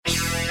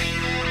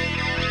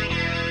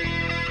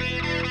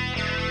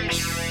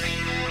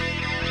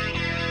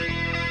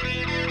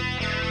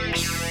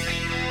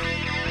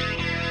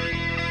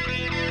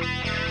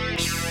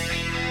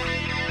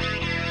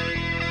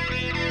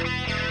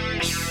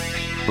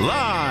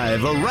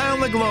Live around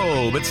the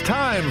globe, it's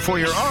time for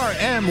your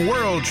RM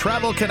World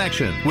Travel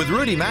Connection with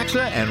Rudy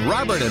Maxa and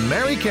Robert and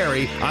Mary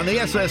Carey on the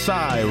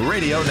SSI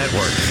Radio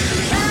Network.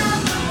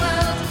 Around the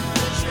world,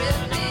 the trip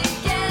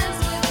begins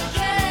with a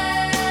kiss.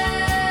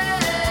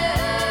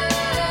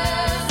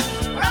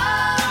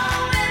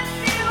 Roam if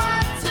you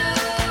want to,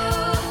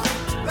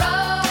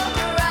 roam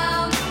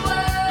around the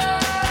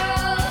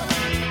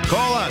world.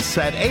 Call us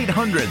at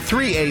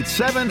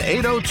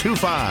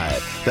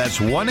 800-387-8025. That's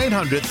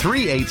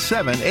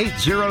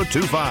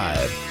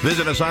 1-800-387-8025.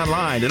 Visit us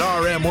online at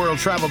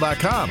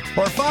rmworldtravel.com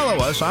or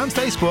follow us on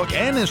Facebook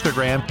and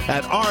Instagram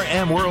at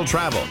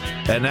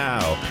RMWorldTravel. And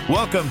now,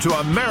 welcome to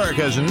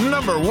America's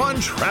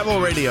 #1 travel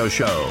radio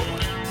show.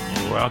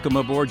 Welcome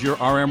aboard your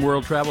RM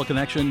World Travel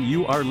Connection.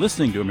 You are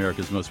listening to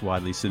America's most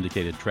widely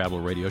syndicated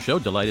travel radio show.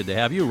 Delighted to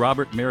have you.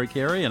 Robert, Mary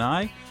Carey, and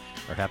I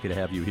are happy to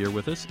have you here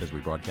with us as we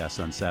broadcast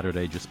on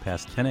Saturday just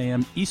past 10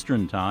 a.m.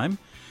 Eastern Time.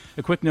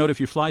 A quick note, if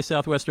you fly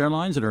Southwest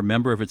Airlines and are a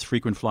member of its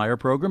frequent flyer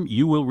program,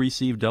 you will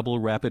receive double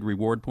rapid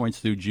reward points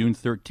through June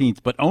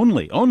 13th, but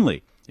only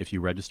if you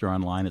register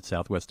online at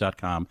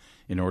southwest.com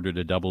in order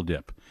to double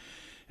dip.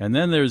 And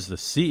then there's the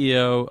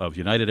CEO of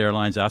United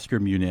Airlines, Oscar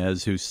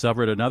Munoz, who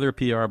suffered another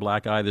PR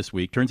black eye this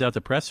week. Turns out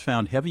the press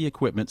found heavy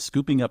equipment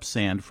scooping up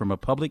sand from a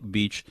public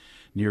beach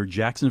near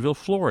Jacksonville,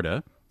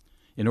 Florida,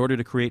 in order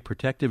to create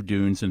protective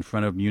dunes in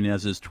front of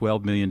Munoz's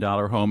 $12 million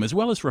home, as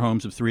well as for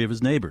homes of 3 of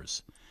his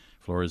neighbors.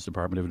 Florida's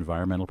Department of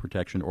Environmental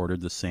Protection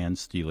ordered the sand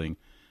stealing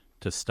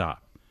to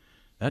stop.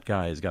 That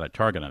guy has got a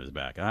target on his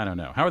back. I don't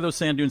know. How are those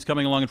sand dunes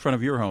coming along in front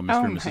of your home,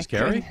 Mr. and Mrs.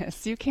 Carey? Oh, my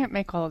goodness. You can't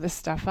make all of this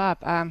stuff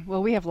up.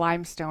 Well, we have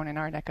limestone in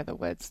our neck of the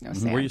woods, no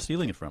sand. Where are you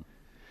stealing it from?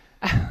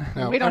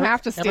 We don't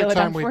have to steal it,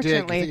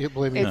 unfortunately.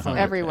 It's find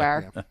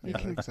everywhere. Yeah. You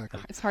can, Exactly.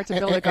 It's hard to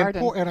build a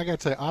garden. And I got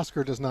to say,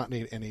 Oscar does not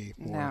need any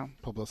more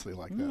publicity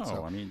like that. No,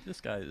 So. I mean,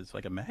 this guy is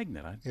like a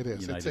magnet. It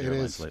is. United It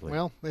Airlines is. lately.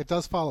 Well, it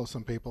does follow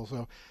some people.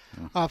 So,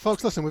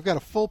 folks, listen, we've got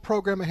a full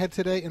program ahead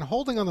today. And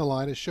holding on the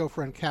line is show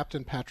friend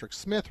Captain Patrick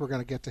Smith. We're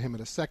going to get to him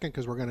in a second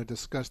because we're going to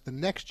discuss the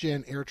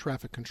NextGen Air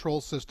Traffic Control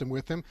system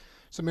with him.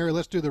 So, Mary,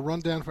 let's do the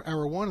rundown for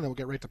hour 1, and then we'll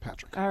get right to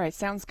Patrick. All right,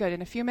 sounds good.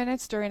 In a few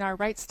minutes during our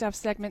Right Stuff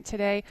segment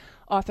today,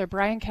 author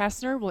Brian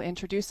Castner will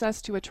introduce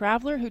us to a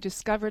traveler who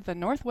discovered the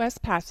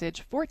Northwest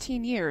Passage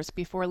 14 years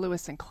before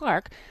Lewis and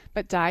Clark,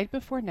 but died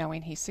before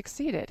knowing he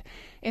succeeded.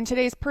 In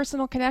today's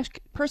Personal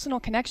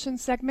Connection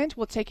segment,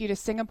 we'll take you to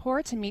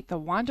Singapore to meet the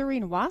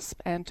Wandering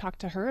Wasp and talk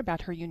to her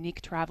about her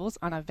unique travels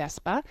on a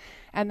Vespa.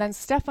 And then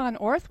Stephan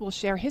Orth will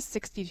share his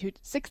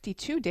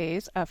 62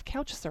 days of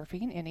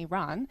couchsurfing in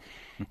Iran.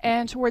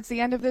 And towards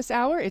the end of this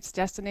hour, it's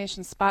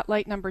Destination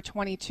Spotlight number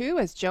 22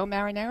 as Joe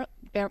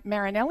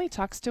Marinelli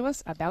talks to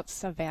us about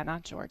Savannah,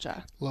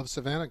 Georgia. Love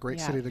Savannah, great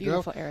city to go.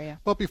 Beautiful area.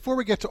 But before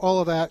we get to all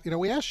of that,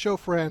 we asked show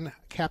friend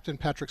Captain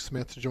Patrick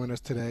Smith to join us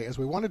today as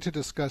we wanted to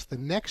discuss the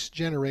next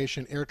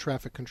generation air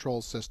traffic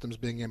control systems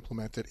being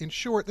implemented. In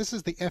short, this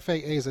is the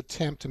FAA's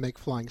attempt to make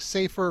flying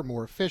safer,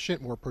 more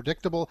efficient, more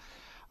predictable.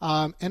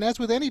 And as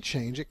with any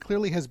change, it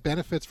clearly has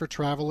benefits for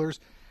travelers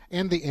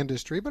and the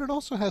industry, but it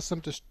also has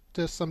some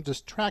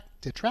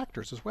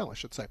detractors as well, I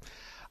should say.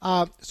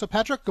 So,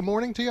 Patrick, good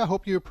morning to you. I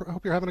hope you're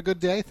having a good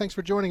day. Thanks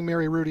for joining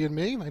Mary, Rudy, and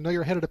me. I know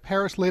you're headed to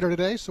Paris later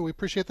today, so we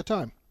appreciate the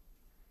time.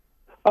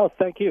 Oh,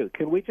 thank you.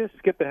 Can we just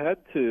skip ahead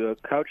to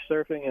couch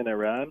surfing in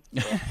Iran?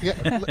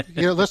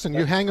 Listen,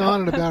 you hang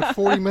on in about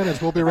 40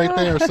 minutes. We'll be right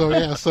there.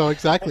 So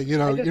exactly. You're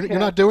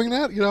not doing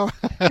that?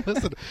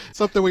 Listen,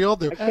 something we all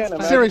do. I can't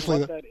imagine Seriously.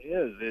 what that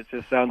is. It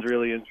just sounds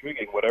really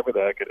intriguing, whatever the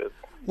heck it is.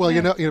 Well,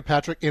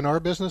 Patrick, in our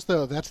business,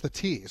 though, that's the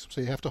tease.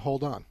 So you have to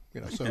hold on.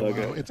 It's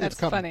That's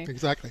coming. funny.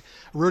 Exactly.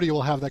 Rudy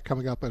will have that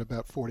coming up at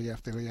about 40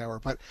 after the hour.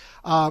 But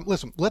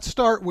listen, let's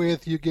start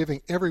with you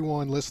giving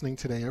everyone listening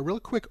today a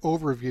real quick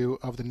overview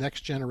of the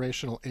next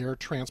generational air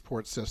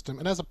transport system.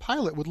 And as a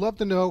pilot, would love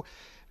to know,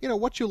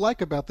 what you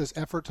like about this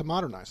effort to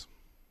modernize.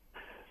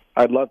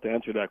 I'd love to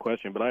answer that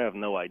question, but I have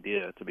no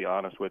idea, to be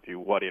honest with you,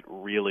 what it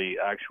really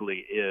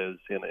actually is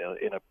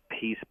in a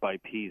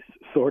piece-by-piece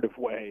sort of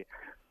way.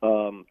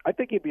 I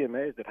think you'd be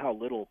amazed at how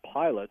little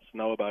pilots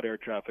know about air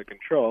traffic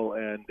control,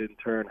 and in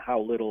turn,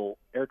 how little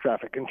air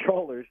traffic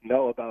controllers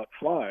know about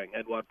flying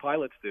and what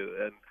pilots do.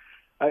 And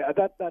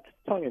that's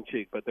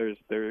tongue-in-cheek, but there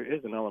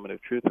is an element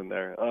of truth in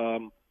there.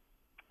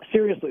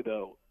 Seriously,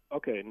 though,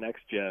 okay,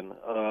 next gen.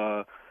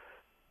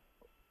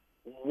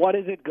 What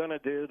is it going to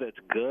do that's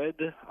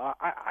good?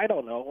 I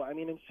don't know. I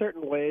mean, in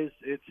certain ways,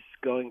 it's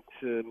going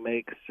to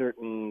make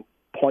certain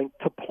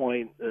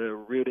point-to-point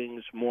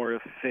routings more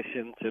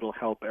efficient. It'll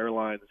help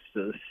airlines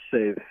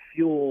save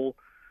fuel,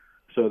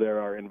 so there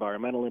are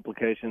environmental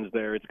implications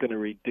there. It's going to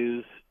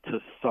reduce,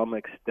 to some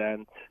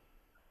extent,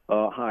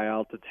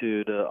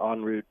 high-altitude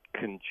en route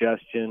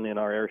congestion in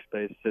our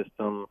airspace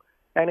system,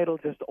 and it'll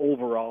just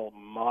overall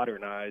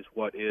modernize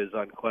what is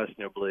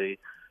unquestionably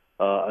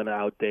an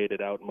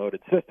outdated,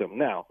 outmoded system.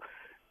 Now,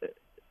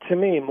 to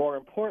me, more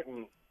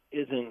important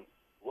isn't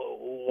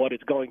what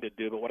it's going to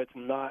do, but what it's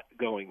not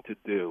going to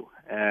do.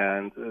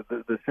 And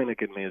the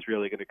cynic in me is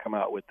really going to come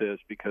out with this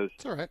because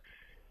it's all right.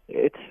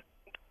 It's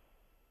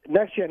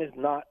NextGen is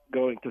not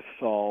going to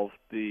solve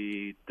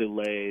the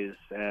delays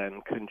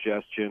and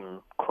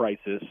congestion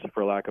crisis,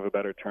 for lack of a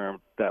better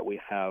term, that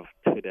we have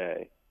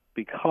today.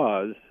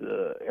 Because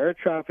air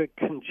traffic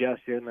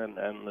congestion and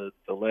the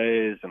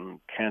delays and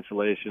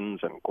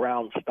cancellations and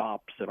ground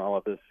stops and all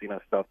of this,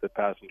 stuff that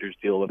passengers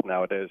deal with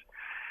nowadays,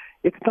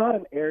 it's not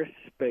an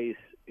airspace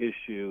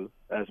issue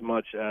as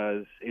much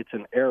as it's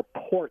an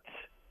airports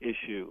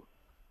issue.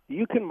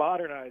 You can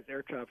modernize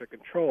air traffic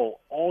control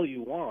all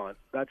you want.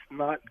 That's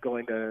not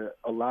going to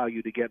allow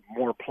you to get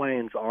more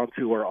planes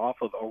onto or off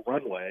of a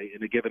runway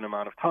in a given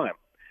amount of time.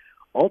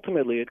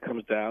 Ultimately, it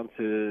comes down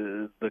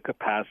to the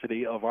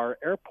capacity of our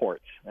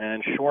airports.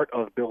 And short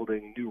of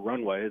building new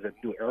runways and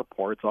new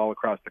airports all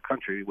across the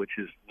country, which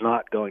is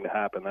not going to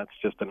happen, that's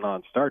just a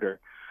non-starter,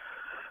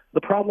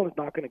 the problem is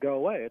not going to go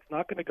away. It's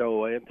not going to go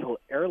away until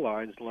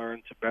airlines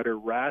learn to better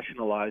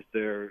rationalize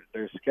their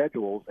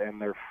schedules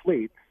and their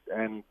fleets.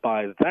 And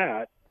by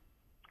that,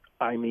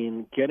 I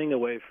mean getting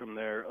away from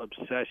their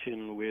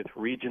obsession with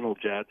regional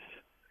jets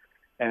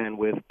and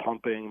with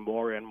pumping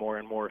more and more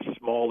and more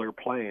smaller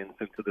planes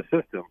into the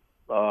system.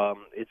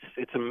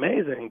 It's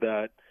amazing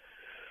that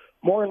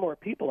more and more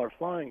people are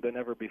flying than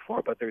ever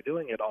before, but they're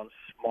doing it on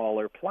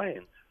smaller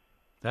planes.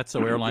 That's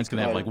so airlines can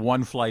have like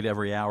one flight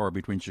every hour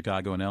between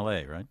Chicago and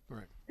L.A., right?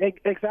 Right.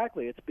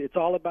 Exactly. It's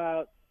all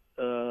about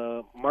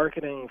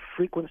marketing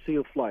frequency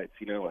of flights.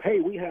 Hey,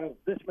 we have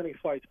this many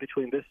flights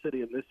between this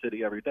city and this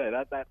city every day.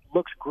 That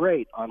looks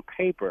great on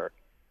paper.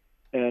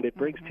 And it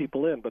brings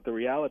people in, but the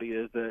reality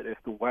is that if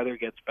the weather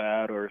gets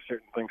bad or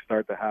certain things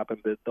start to happen,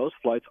 that those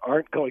flights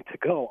aren't going to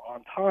go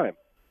on time.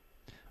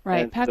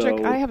 Right. And Patrick,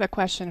 so, I have a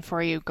question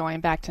for you,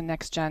 going back to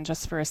NextGen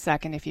just for a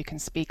second, if you can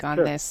speak on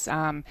Sure. this.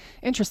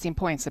 Interesting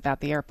points about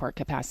the airport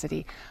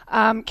capacity.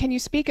 Can you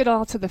speak at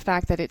all to the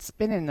fact that it's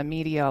been in the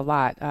media a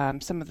lot,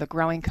 some of the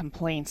growing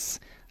complaints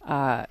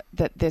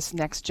that this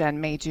NextGen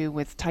may do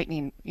with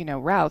tightening,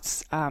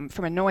 routes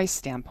from a noise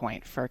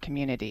standpoint for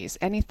communities?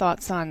 Any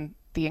thoughts on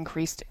the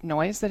increased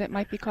noise that it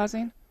might be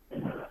causing?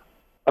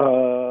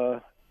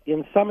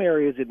 In some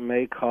areas, it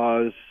may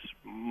cause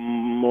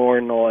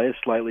more noise,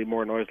 slightly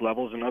more noise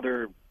levels. In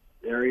other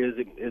areas,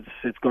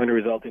 it's going to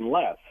result in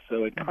less.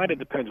 So it kind of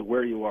depends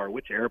where you are,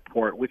 which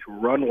airport, which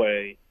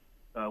runway,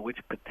 which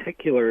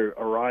particular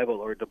arrival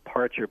or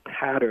departure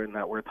pattern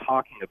that we're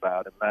talking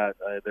about, and that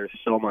there's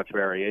so much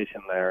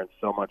variation there and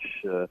so much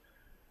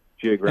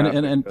geographic.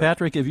 And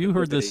Patrick, have you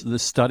heard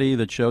this study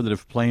that showed that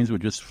if planes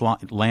would just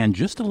land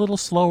just a little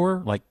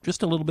slower, like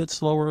just a little bit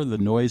slower, the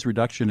noise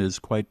reduction is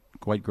quite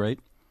great?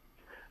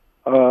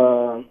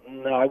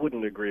 No, I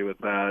wouldn't agree with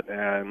that.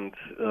 And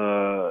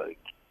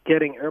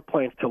getting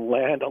airplanes to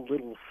land a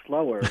little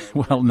slower.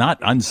 Well, not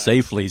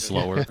unsafely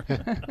slower.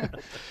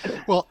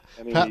 Well,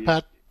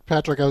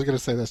 Patrick, I was going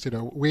to say this.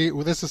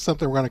 This is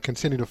something we're going to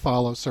continue to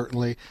follow,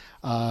 certainly.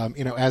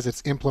 As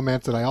it's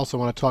implemented. I also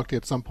want to talk to you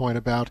at some point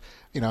about,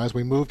 as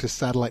we move to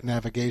satellite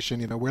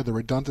navigation, where the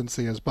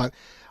redundancy is. But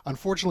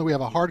unfortunately, we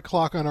have a hard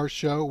clock on our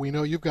show. We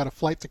know you've got a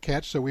flight to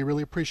catch, so we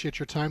really appreciate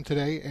your time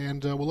today,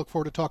 and we'll look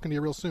forward to talking to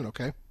you real soon.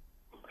 Okay.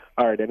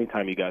 All right.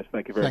 Anytime, you guys.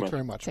 Thank you very much. Thanks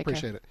very much. Take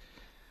Appreciate it.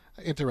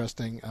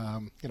 Interesting.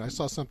 I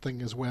saw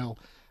something as well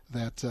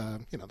that,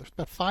 there's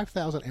about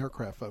 5,000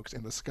 aircraft, folks,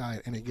 in the sky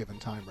at any given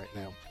time right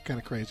now. Kind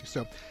of crazy.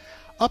 So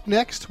up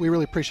next, we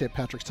really appreciate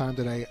Patrick's time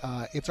today.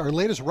 It's our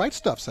latest Right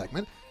Stuff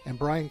segment, and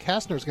Brian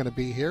Castner is going to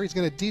be here. He's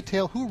going to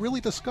detail who really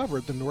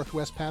discovered the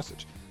Northwest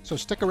Passage. So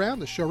stick around.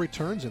 The show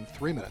returns in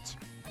 3 minutes.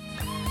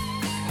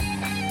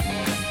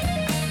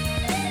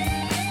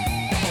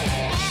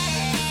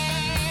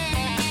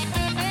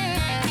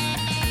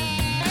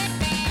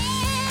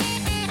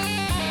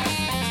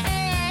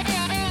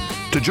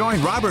 To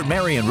join Robert,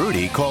 Mary, and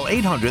Rudy, call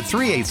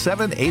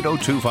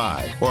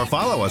 800-387-8025 or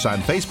follow us on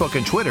Facebook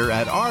and Twitter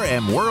at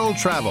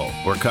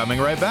RMWorldTravel. We're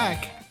coming right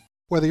back.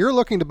 Whether you're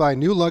looking to buy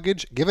new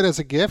luggage, give it as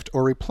a gift,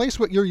 or replace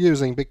what you're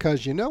using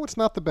because it's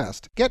not the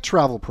best, get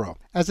Travel Pro,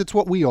 as it's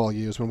what we all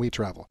use when we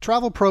travel.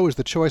 Travel Pro is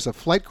the choice of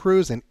flight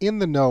crews and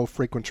in-the-know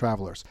frequent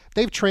travelers.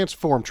 They've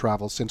transformed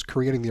travel since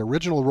creating the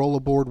original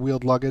rollerboard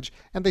wheeled luggage,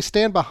 and they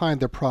stand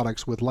behind their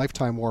products with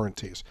lifetime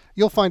warranties.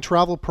 You'll find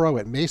Travel Pro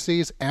at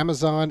Macy's,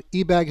 Amazon,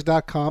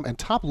 ebags.com, and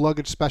top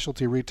luggage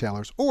specialty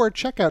retailers, or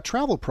check out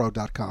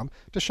travelpro.com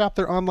to shop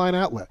their online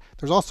outlet.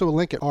 There's also a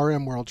link at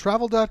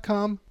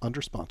rmworldtravel.com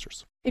under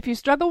sponsors. If you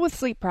struggle with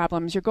sleep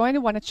problems, you're going to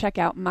want to check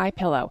out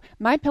MyPillow.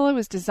 MyPillow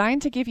is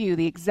designed to give you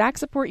the exact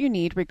support you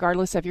need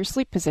regardless of your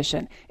sleep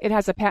position. It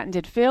has a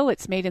patented fill,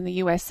 it's made in the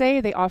USA,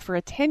 they offer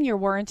a 10-year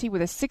warranty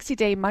with a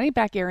 60-day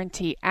money-back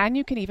guarantee, and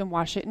you can even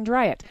wash it and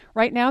dry it.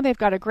 Right now, they've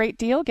got a great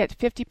deal. Get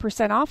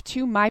 50% off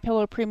 2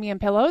 MyPillow premium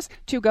pillows.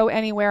 2 Go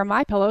Anywhere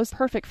MyPillows,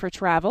 perfect for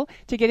travel.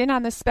 To get in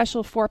on this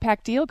special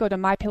 4-pack deal, go to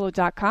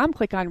MyPillow.com,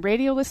 click on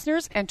Radio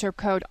Listeners, enter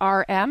code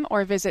RM,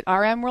 or visit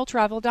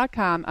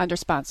RMWorldTravel.com under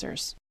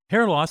sponsors.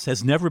 Hair loss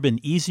has never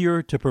been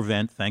easier to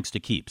prevent thanks to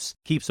Keeps.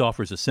 Keeps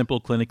offers a simple,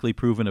 clinically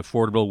proven,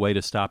 affordable way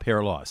to stop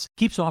hair loss.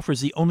 Keeps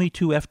offers the only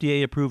 2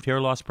 FDA-approved hair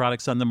loss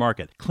products on the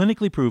market,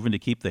 clinically proven to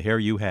keep the hair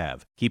you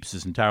have. Keeps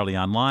is entirely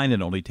online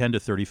and only $10 to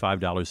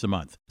 $35 a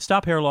month.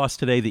 Stop hair loss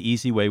today the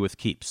easy way with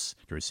Keeps.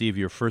 To receive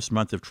your first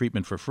month of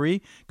treatment for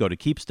free, go to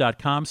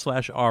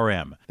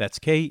keeps.com/RM. That's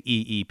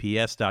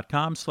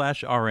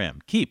KEEPS.com/RM.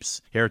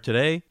 Keeps. Hair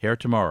today, hair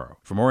tomorrow.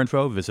 For more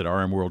info, visit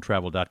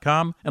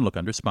RMWorldTravel.com and look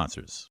under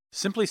sponsors.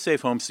 Simply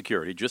Safe Home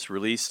Security just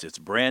released its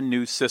brand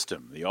new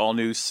system, the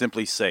all-new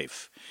Simply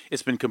Safe.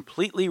 It's been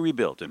completely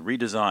rebuilt and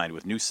redesigned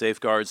with new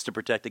safeguards to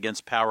protect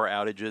against power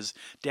outages,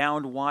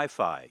 downed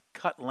Wi-Fi,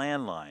 cut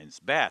landlines,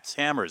 bats,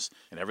 hammers,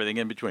 and everything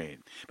in between.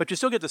 But you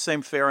still get the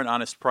same fair and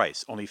honest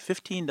price, only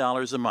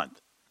 $15 a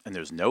month, and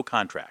there's no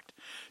contract.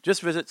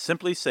 Just visit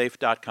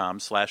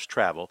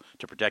simplysafe.com/travel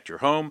to protect your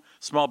home,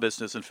 small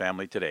business, and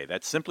family today.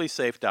 That's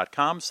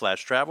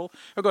simplysafe.com/travel,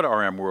 or go to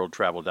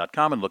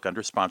RMWorldTravel.com and look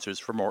under sponsors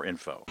for more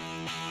info.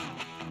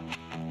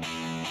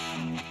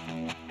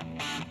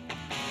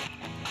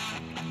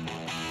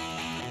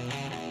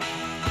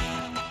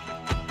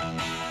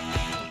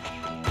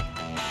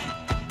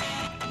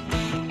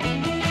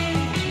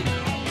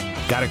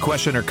 Got a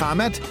question or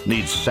comment?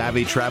 Need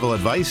savvy travel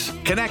advice?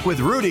 Connect with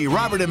Rudy,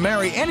 Robert, and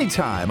Mary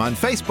anytime on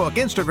Facebook,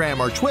 Instagram,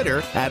 or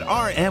Twitter at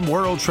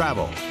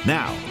RMWorldTravel.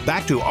 Now,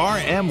 back to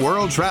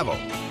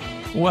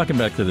RMWorldTravel. Welcome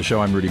back to the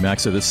show. I'm Rudy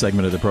Maxa. This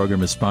segment of the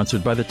program is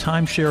sponsored by the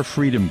Timeshare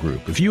Freedom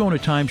Group. If you own a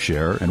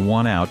timeshare and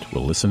want out,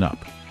 well, listen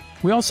up.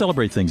 We all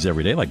celebrate things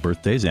every day, like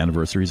birthdays,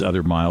 anniversaries,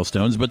 other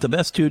milestones, but the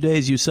best 2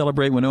 days you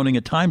celebrate when owning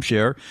a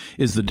timeshare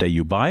is the day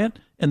you buy it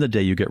and the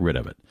day you get rid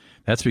of it.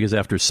 That's because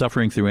after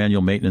suffering through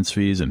annual maintenance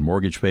fees and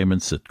mortgage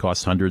payments that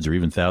cost hundreds or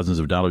even thousands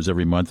of dollars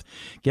every month,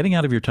 getting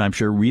out of your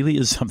timeshare really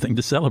is something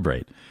to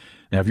celebrate.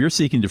 Now, if you're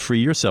seeking to free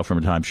yourself from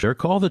a timeshare,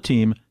 call the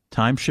team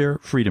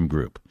Timeshare Freedom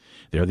Group.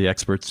 They're the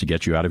experts to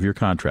get you out of your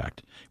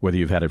contract. Whether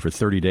you've had it for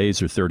 30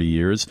 days or 30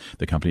 years,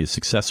 the company has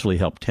successfully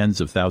helped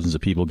tens of thousands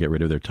of people get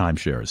rid of their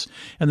timeshares.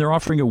 And they're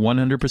offering a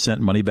 100%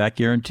 money-back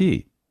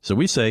guarantee. So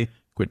we say,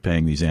 quit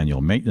paying these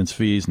annual maintenance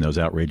fees and those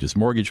outrageous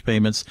mortgage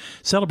payments.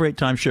 Celebrate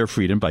timeshare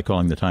freedom by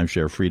calling the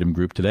Timeshare Freedom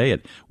Group today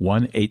at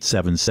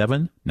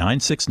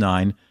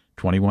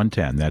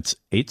 1-877-969-2110. That's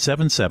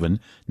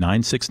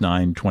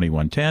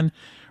 877-969-2110.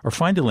 Or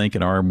find a link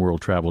at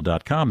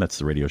rmworldtravel.com. That's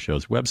the radio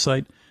show's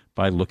website,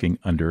 by looking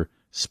under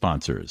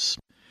sponsors.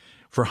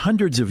 For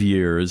hundreds of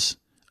years,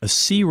 a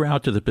sea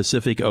route to the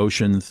Pacific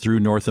Ocean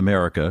through North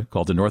America,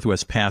 called the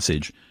Northwest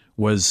Passage,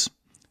 was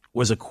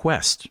a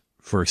quest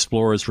for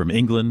explorers from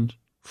England,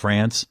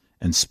 France,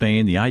 and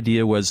Spain. The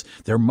idea was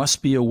there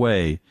must be a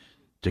way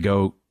to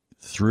go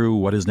through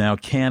what is now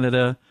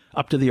Canada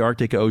up to the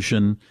Arctic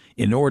Ocean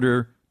in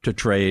order to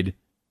trade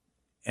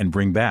and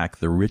bring back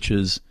the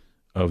riches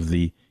of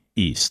the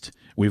East.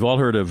 We've all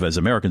heard of, as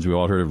Americans, we've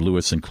all heard of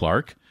Lewis and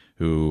Clark,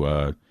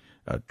 who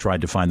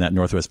tried to find that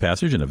Northwest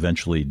Passage and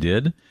eventually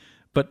did.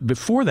 But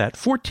before that,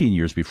 14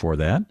 years before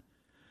that,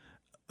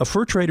 a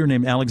fur trader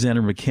named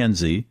Alexander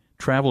Mackenzie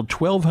traveled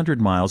 1,200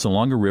 miles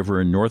along a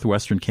river in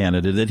northwestern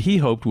Canada that he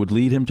hoped would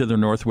lead him to the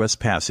Northwest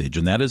Passage,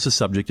 and that is the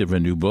subject of a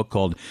new book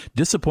called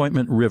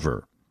Disappointment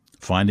River,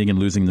 Finding and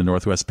Losing the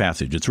Northwest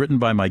Passage. It's written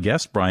by my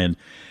guest, Brian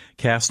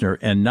Castner,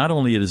 and not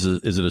only is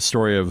it a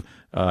story of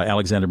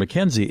Alexander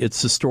Mackenzie,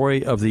 it's the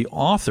story of the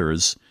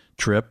author's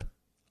trip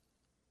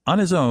on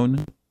his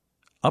own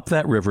up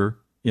that river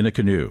in a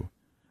canoe.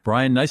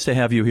 Brian, nice to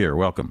have you here.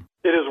 Welcome.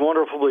 It is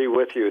wonderful to be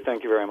with you.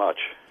 Thank you very much.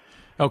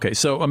 Okay,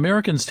 so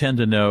Americans tend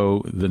to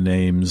know the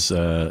names,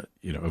 of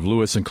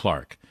Lewis and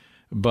Clark,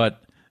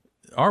 but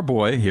our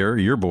boy here,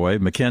 your boy,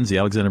 Mackenzie,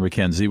 Alexander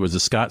Mackenzie, was a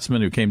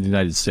Scotsman who came to the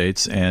United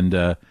States, and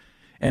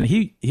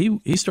he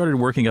started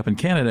working up in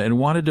Canada and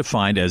wanted to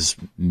find, as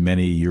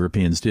many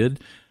Europeans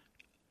did,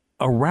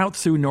 a route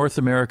through North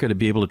America to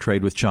be able to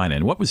trade with China.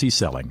 And what was he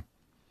selling?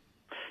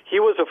 He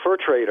was a fur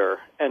trader,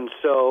 and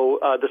so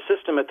the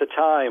system at the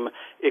time,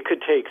 it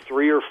could take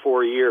 3 or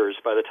 4 years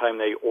by the time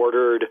they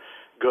ordered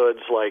goods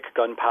like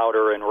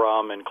gunpowder and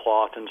rum and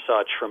cloth and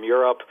such from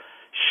Europe,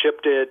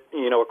 shipped it,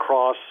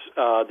 across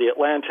the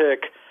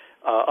Atlantic,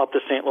 up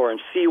the St.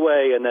 Lawrence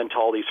Seaway, and then to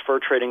all these fur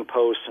trading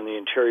posts in the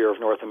interior of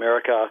North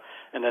America.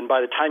 And then by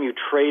the time you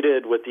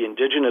traded with the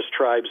indigenous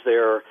tribes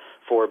there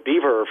for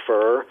beaver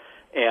fur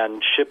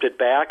and shipped it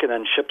back and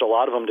then shipped a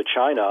lot of them to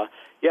China,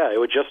 it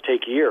would just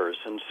take years.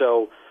 And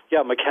so,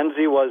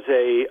 Mackenzie was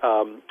a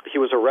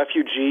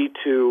refugee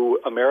to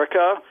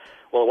America.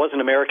 Well, it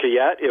wasn't America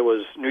yet. It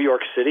was New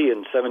York City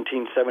in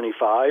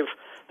 1775.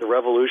 The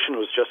revolution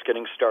was just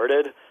getting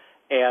started.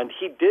 And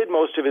he did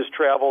most of his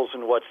travels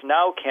in what's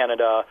now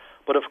Canada,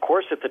 but of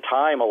course at the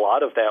time a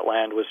lot of that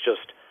land was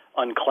just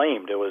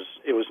unclaimed. It was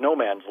no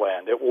man's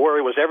land, or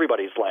it was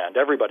everybody's land.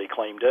 Everybody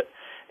claimed it,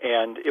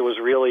 and it was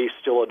really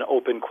still an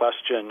open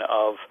question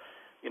of,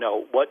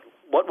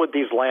 what would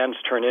these lands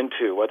turn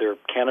into, whether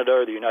Canada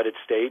or the United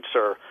States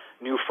or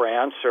New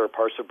France or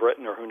parts of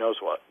Britain or who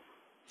knows what.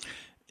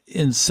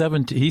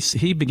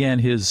 He began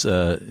his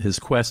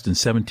quest in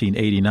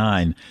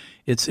 1789.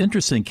 it's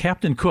interesting.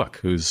 Captain Cook,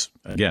 who's,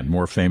 again,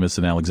 more famous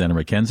than Alexander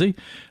Mackenzie,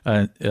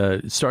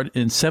 started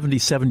in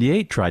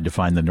 78, tried to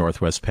find the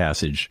Northwest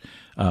Passage.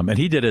 And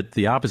he did it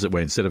the opposite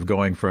way. Instead of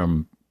going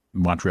from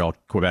Montreal,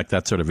 Quebec,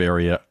 that sort of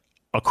area,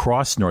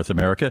 across North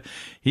America,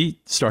 he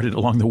started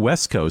along the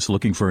West Coast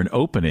looking for an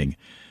opening.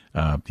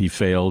 He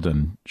failed,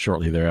 and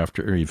shortly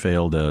thereafter he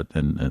failed,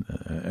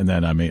 and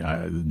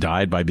then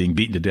died by being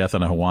beaten to death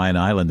on a Hawaiian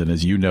island. And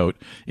as you note,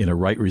 in a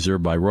right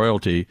reserved by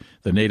royalty,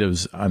 the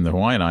natives on the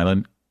Hawaiian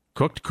island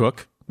cooked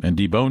Cook and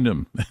deboned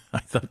him. I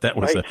thought that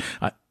was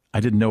right. I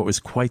didn't know it was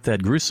quite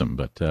that gruesome.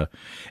 But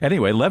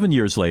anyway, 11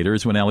 years later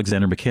is when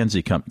Alexander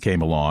Mackenzie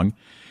came along,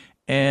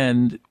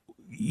 and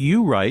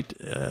you write,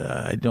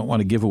 I don't want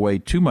to give away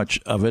too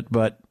much of it,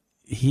 but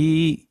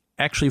he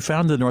actually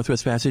found the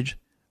Northwest Passage,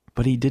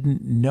 but he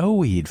didn't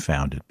know he'd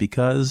found it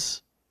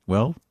because,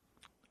 well,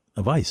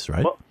 of ice,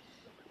 right?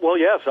 Well,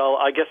 yes.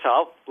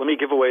 Let me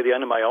give away the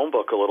end of my own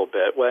book a little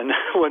bit. When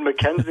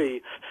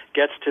Mackenzie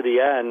gets to the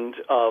end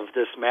of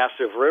this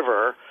massive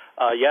river,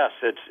 yes,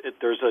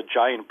 there's a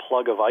giant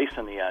plug of ice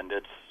in the end.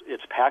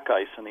 It's pack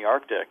ice in the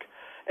Arctic,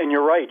 and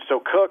you're right. So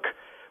Cook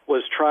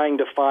was trying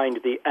to find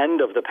the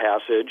end of the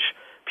passage.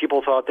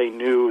 People thought they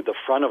knew the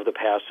front of the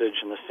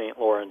passage in the St.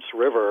 Lawrence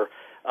River.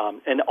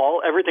 And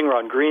everything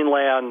around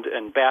Greenland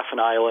and Baffin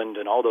Island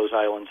and all those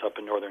islands up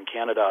in northern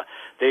Canada,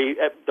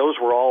 those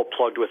were all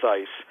plugged with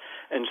ice.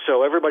 And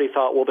so everybody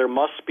thought, well, there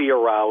must be a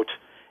route,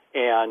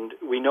 and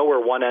we know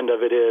where one end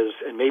of it is,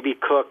 and maybe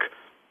Cook,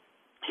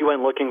 he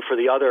went looking for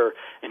the other,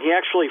 and he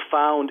actually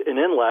found an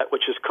inlet,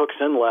 which is Cook's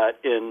Inlet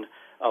in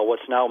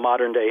what's now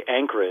modern-day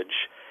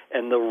Anchorage.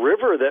 And the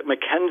river that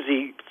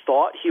Mackenzie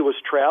thought he was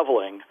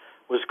traveling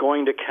was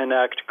going to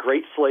connect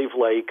Great Slave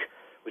Lake,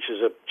 which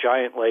is a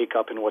giant lake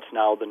up in what's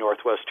now the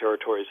Northwest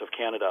Territories of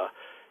Canada.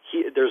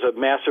 There's a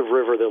massive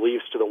river that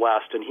leads to the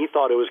west, and he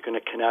thought it was going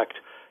to connect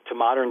to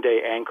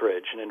modern-day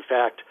Anchorage. And in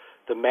fact,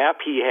 the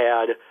map he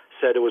had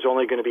said it was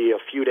only going to be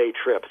a few-day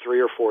trip, 3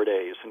 or 4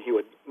 days, and he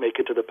would make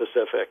it to the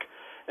Pacific.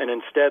 And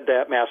instead,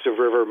 that massive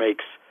river it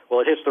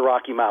hits the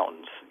Rocky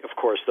Mountains. Of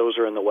course, those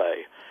are in the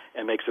way,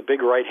 and makes a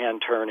big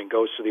right-hand turn and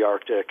goes to the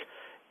Arctic.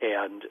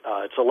 And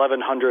it's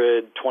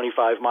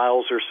 1,125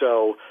 miles or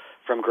so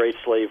from Great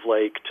Slave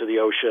Lake to the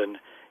ocean,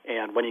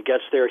 and when he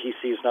gets there, he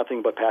sees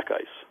nothing but pack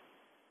ice.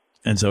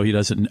 And so he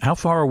doesn't. How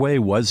far away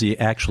was he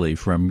actually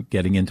from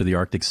getting into the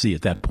Arctic Sea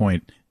at that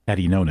point? Had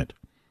he known it?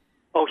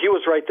 Oh, he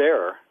was right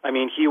there. I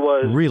mean, he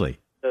was really.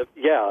 The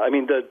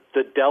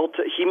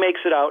delta. He makes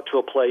it out to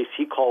a place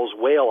he calls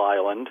Whale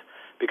Island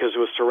because it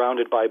was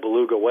surrounded by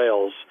beluga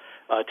whales.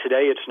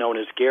 Today, it's known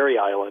as Garry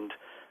Island,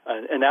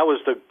 and that was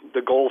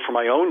the goal for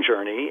my own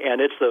journey. And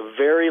it's the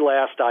very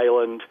last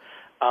island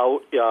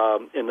out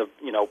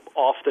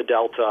off the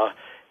delta,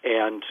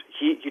 and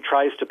he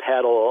tries to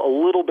paddle a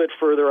little bit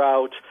further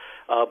out,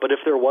 but if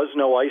there was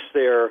no ice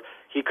there,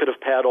 he could have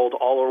paddled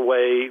all the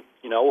way,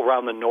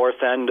 around the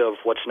north end of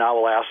what's now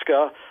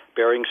Alaska,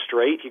 Bering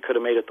Strait. He could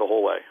have made it the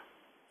whole way.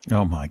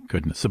 Oh, my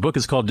goodness. The book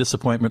is called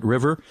Disappointment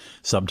River,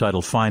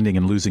 subtitled Finding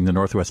and Losing the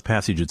Northwest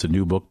Passage. It's a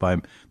new book by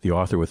the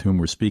author with whom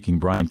we're speaking,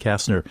 Brian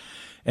Castner.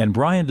 And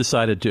Brian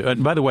decided to,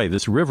 and by the way,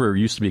 this river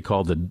used to be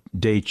called the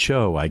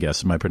Decho, I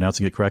guess. Am I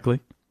pronouncing it correctly?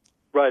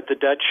 Right, the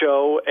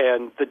Decho,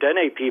 and the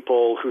Dene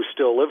people who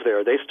still live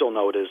there, they still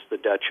know it as the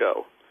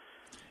Decho.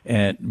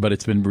 But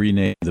it's been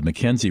renamed the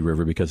Mackenzie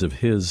River because of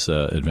his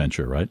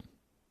adventure, right?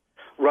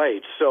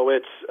 Right. So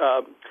it's,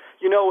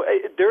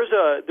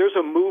 there's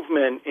a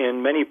movement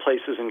in many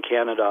places in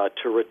Canada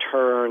to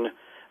return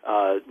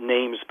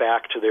names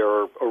back to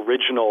their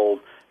original,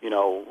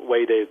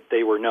 way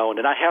they were known.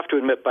 And I have to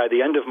admit, by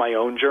the end of my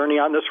own journey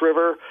on this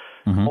river,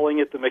 calling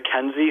it the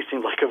Mackenzie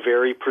seemed like a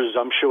very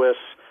presumptuous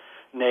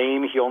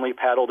name. He only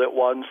paddled it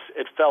once.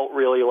 It felt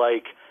really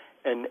like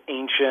an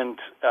ancient,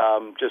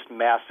 just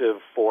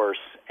massive force.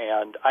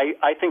 And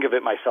I think of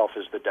it myself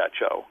as the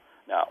Decho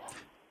now.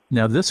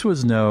 Now, this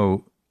was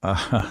no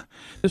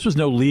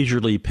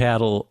leisurely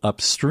paddle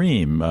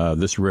upstream,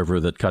 this river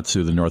that cuts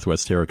through the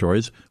Northwest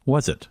Territories,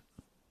 was it?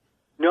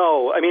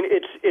 No, I mean,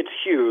 it's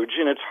huge,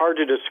 and it's hard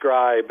to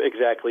describe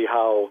exactly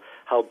how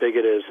big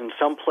it is. In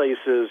some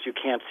places, you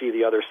can't see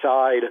the other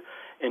side.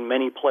 In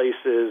many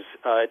places,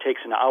 it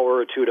takes an hour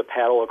or two to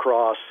paddle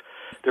across.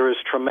 There is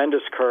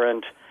tremendous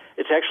current.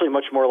 It's actually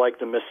much more like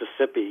the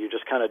Mississippi. You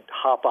just kind of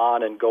hop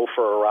on and go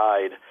for a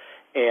ride.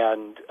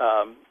 And,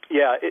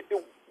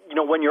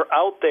 when you're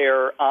out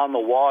there on the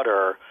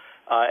water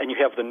and you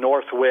have the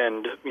north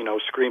wind,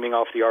 screaming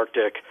off the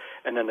Arctic,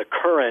 and then the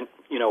current,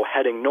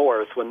 heading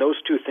north, when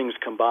those two things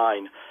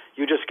combine,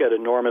 you just get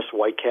enormous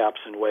whitecaps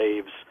and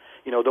waves,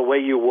 the way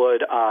you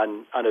would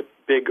on a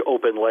big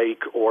open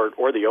lake or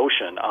the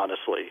ocean,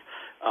 honestly.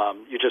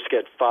 You just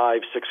get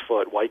 5-6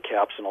 foot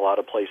whitecaps in a lot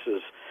of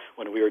places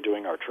when we were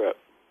doing our trip.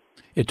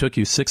 It took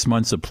you 6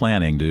 months of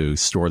planning to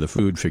store the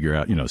food, figure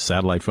out,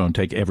 satellite phone,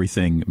 take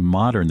everything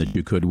modern that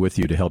you could with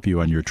you to help you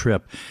on your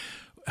trip.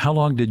 How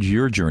long did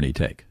your journey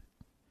take?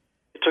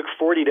 It took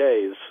 40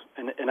 days,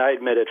 and I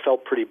admit it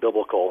felt pretty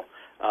biblical.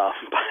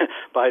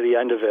 by the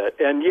end of it.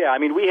 And yeah, I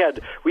mean, we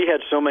had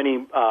so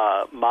many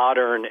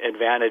modern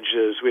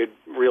advantages. We had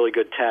really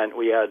good tent.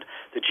 We had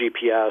the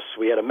GPS.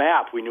 We had a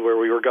map. We knew where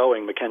we were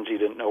going. Mackenzie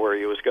didn't know where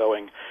he was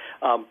going.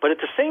 But at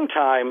the same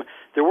time,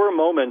 there were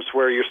moments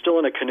where you're still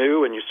in a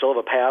canoe and you still have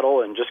a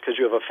paddle, and just because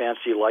you have a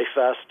fancy life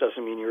vest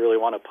doesn't mean you really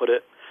want to put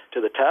it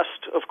to the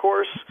test, of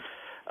course.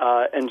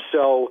 And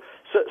so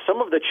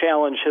some of the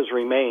challenge has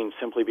remained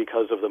simply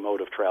because of the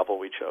mode of travel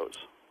we chose.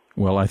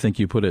 Well, I think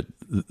you put it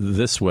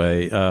this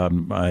way.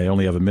 I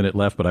only have a minute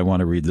left, but I want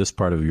to read this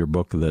part of your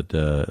book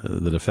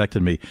that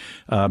affected me.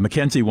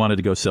 Mackenzie wanted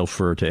to go sell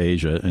fur to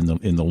Asia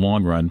in the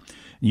long run.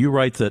 You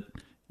write that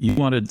you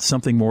wanted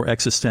something more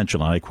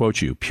existential, and I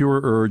quote you,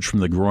 pure urge from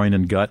the groin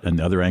and gut and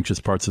other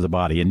anxious parts of the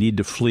body, a need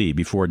to flee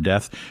before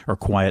death or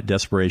quiet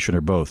desperation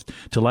or both,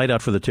 to light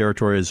out for the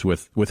territories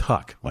with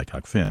Huck, like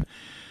Huck Finn.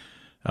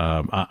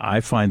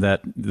 I find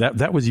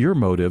that was your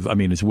motive, I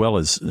mean, as well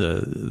as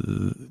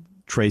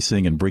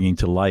tracing and bringing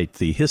to light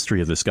the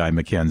history of this guy,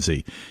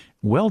 Mackenzie.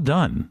 Well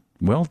done,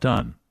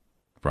 Brian.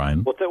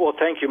 Well,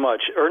 thank you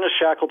much. Ernest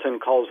Shackleton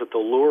calls it the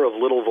lure of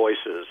little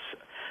voices.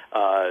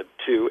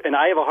 And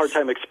I have a hard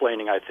time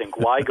explaining, I think,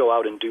 why go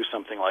out and do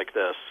something like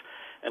this.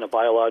 And a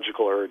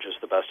biological urge is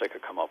the best I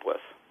could come up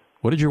with.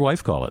 What did your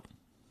wife call it?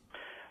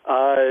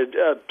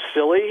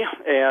 Silly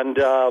and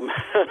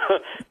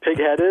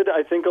pig-headed,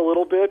 I think, a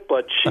little bit.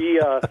 But she,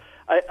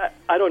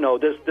 I don't know.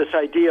 This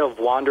idea of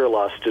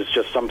wanderlust is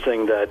just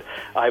something that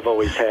I've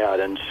always had,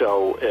 and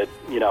so it's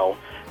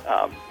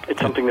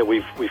something that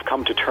we've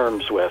come to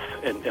terms with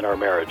in our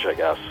marriage, I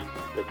guess.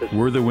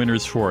 We're the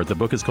winners for it. The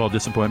book is called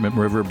Disappointment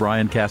River.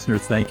 Brian Castner,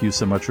 thank you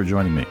so much for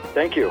joining me.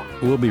 Thank you.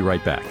 We'll be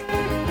right back.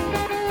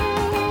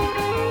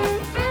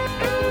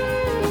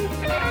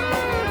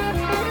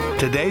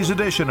 Today's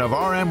edition of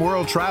RM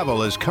World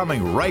Travel is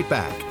coming right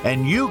back,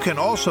 and you can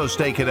also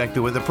stay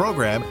connected with the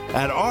program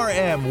at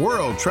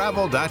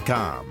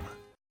rmworldtravel.com.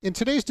 In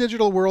today's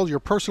digital world, your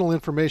personal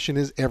information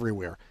is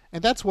everywhere,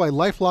 and that's why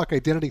LifeLock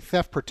Identity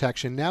Theft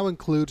Protection now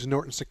includes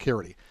Norton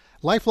Security.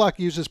 LifeLock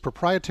uses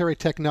proprietary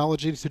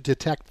technology to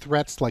detect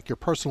threats like your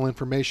personal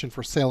information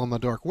for sale on the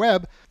dark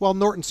web, while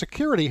Norton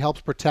Security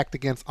helps protect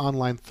against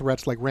online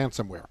threats like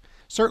ransomware.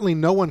 Certainly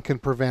no one can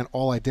prevent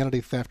all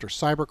identity theft or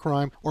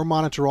cybercrime or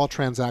monitor all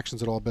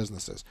transactions at all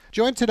businesses.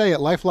 Join today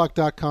at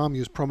LifeLock.com.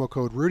 Use promo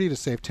code Rudy to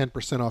save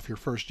 10% off your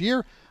first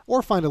year,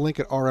 or find a link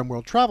at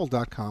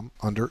RMWorldTravel.com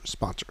under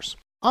sponsors.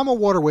 AMA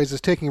Waterways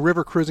is taking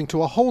river cruising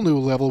to a whole new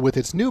level with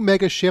its new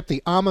mega ship,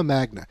 the AMA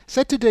Magna.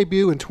 Set to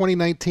debut in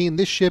 2019,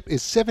 this ship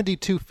is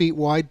 72 feet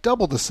wide,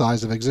 double the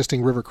size of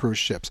existing river cruise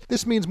ships.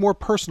 This means more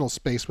personal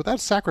space without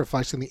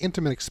sacrificing the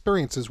intimate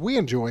experiences we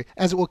enjoy,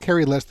 as it will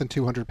carry less than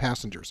 200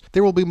 passengers.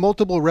 There will be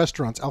multiple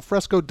restaurants,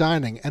 alfresco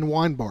dining, and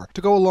wine bar to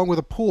go along with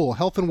a pool,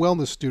 health and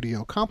wellness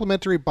studio,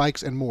 complimentary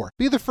bikes, and more.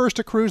 Be the first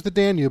to cruise the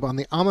Danube on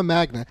the AMA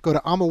Magna. Go to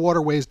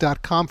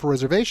amawaterways.com for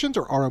reservations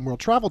or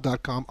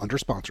rmworldtravel.com under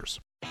sponsors.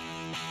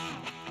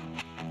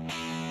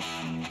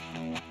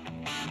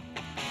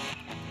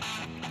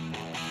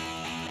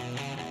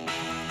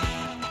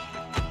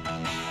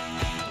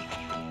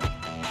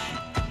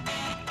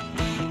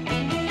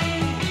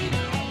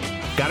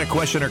 Got a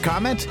question or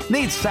comment?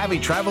 Need savvy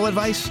travel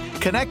advice?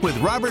 Connect with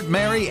Robert,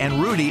 Mary,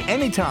 and Rudy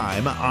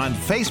anytime on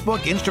Facebook,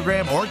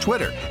 Instagram, or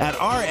Twitter at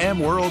RM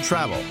World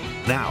Travel.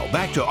 Now,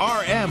 back to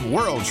RM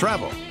World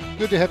Travel.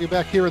 Good to have you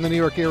back here in the New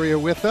York area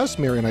with us.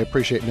 Mary and I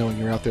appreciate knowing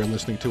you're out there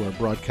listening to our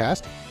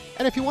broadcast.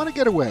 And if you want to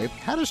get away,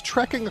 how does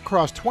trekking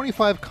across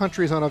 25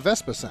 countries on a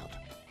Vespa sound?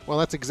 Well,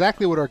 that's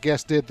exactly what our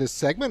guest did this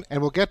segment, and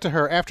we'll get to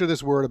her after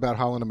this word about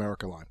Holland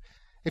America Line.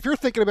 If you're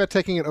thinking about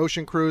taking an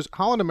ocean cruise,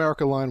 Holland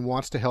America Line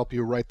wants to help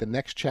you write the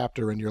next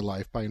chapter in your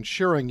life by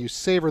ensuring you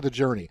savor the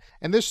journey.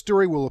 And this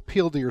story will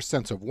appeal to your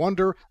sense of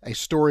wonder, a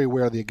story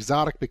where the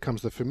exotic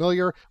becomes the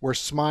familiar, where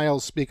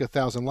smiles speak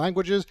 1,000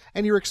 languages,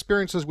 and your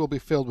experiences will be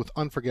filled with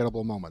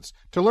unforgettable moments.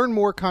 To learn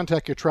more,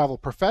 contact your travel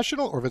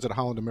professional or visit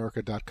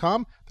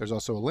hollandamerica.com. There's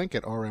also a link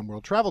at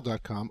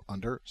rmworldtravel.com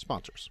under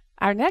sponsors.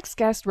 Our next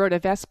guest rode a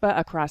Vespa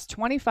across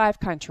 25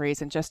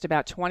 countries in just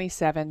about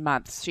 27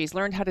 months. She's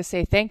learned how to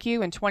say thank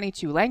you in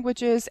 22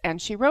 languages,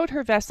 and she rode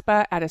her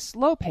Vespa at a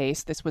slow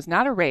pace. This was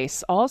not a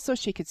race, all so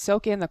she could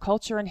soak in the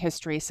culture and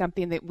history,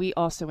 something that we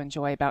also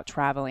enjoy about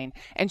traveling.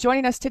 And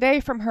joining us today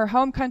from her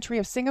home country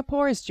of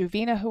Singapore is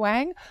Juvena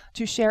Huang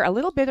to share a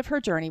little bit of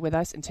her journey with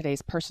us in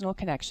today's Personal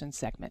Connection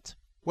segment.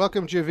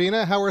 Welcome,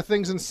 Juvena. How are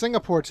things in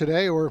Singapore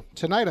today, or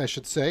tonight, I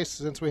should say,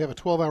 since we have a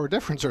 12-hour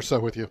difference or so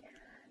with you?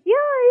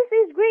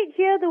 It's great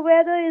here. The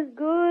weather is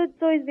good,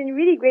 so it's been a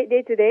really great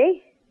day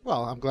today.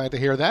 Well, I'm glad to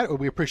hear that.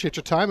 We appreciate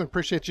your time and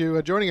appreciate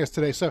you joining us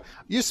today. So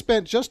you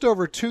spent just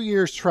over 2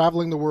 years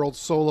traveling the world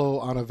solo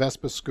on a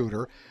Vespa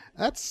scooter.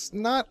 That's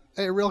not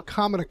a real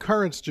common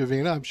occurrence,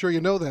 Juvena. I'm sure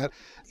you know that.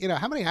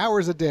 How many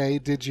hours a day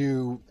did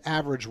you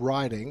average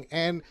riding?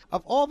 And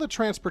of all the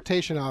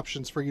transportation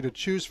options for you to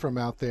choose from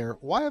out there,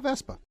 why a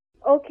Vespa?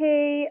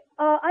 Okay,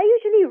 I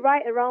usually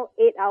ride around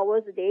 8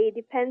 hours a day. It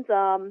depends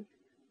on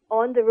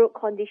the road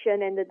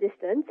condition and the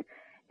distance.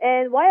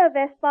 And why a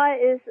Vespa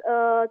is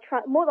a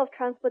mode of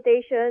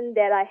transportation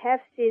that I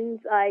have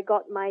since I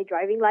got my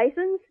driving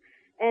license,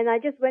 and I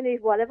just went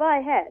with whatever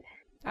I had.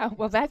 Oh,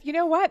 well, you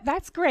know what?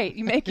 That's great.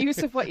 You make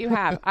use of what you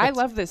have. I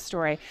love this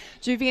story.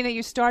 Juvena,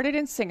 you started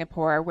in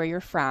Singapore, where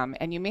you're from,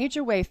 and you made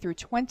your way through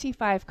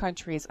 25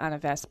 countries on a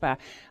Vespa.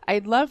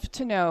 I'd love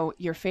to know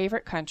your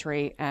favorite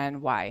country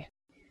and why.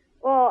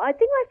 Well, I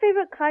think my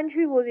favorite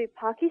country would be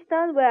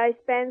Pakistan, where I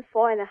spent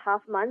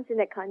 4.5 months in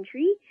that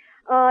country.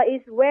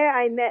 It's where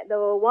I met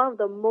one of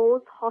the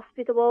most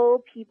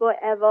hospitable people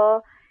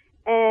ever.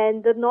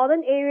 And the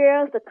northern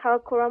areas, the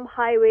Karakoram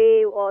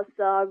Highway was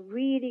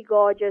really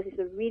gorgeous. It's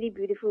a really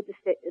beautiful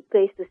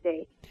place to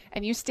stay.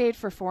 And you stayed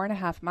for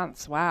 4.5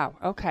 months. Wow.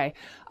 Okay.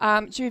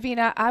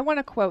 Juvena, I want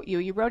to quote you.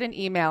 You wrote an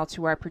email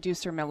to our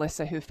producer,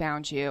 Melissa, who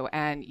found you.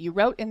 And you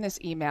wrote in this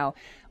email,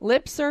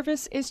 "Lip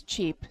service is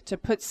cheap. To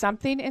put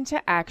something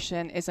into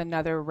action is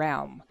another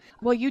realm."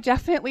 Well, you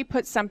definitely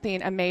put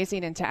something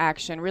amazing into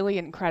action. Really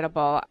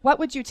incredible. What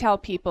would you tell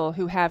people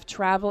who have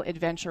travel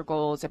adventure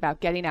goals about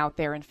getting out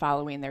there and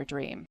following their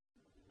dream?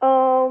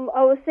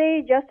 I would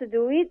say just to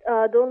do it.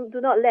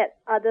 Do not let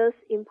others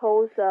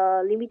impose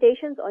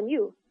limitations on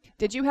you.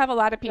 Did you have a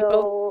lot of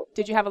people?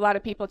 Did you have a lot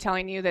of people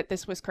telling you that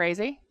this was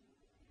crazy?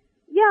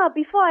 Yeah,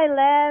 before I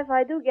left,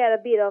 I do get a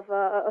bit of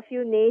a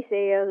few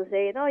naysayers who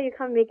say, "No, you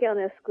can't make it on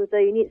a scooter.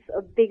 You need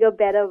a bigger,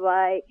 better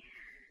bike."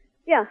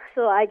 Yeah,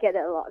 so I get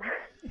that a lot.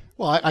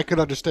 Well, I could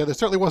understand. It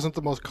certainly wasn't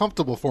the most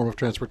comfortable form of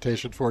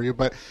transportation for you,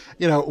 but,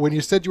 when you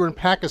said you were in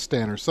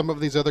Pakistan or some of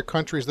these other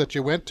countries that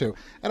you went to,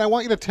 and I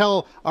want you to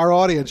tell our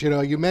audience,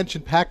 you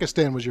mentioned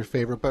Pakistan was your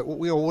favorite, but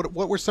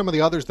what were some of the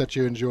others that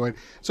you enjoyed?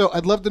 So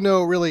I'd love to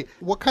know, really,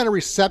 what kind of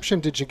reception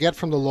did you get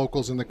from the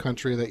locals in the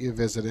country that you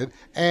visited?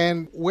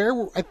 And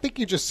I think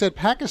you just said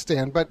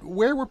Pakistan, but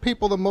where were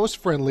people the most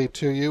friendly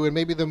to you and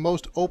maybe the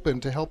most open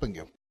to helping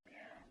you?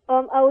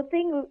 I would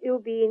think it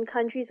would be in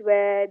countries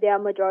where there are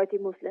majority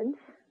Muslims.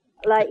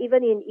 Like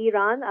even in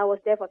Iran, I was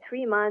there for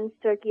 3 months.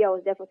 Turkey, I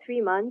was there for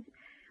 3 months.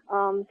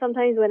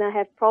 Sometimes when I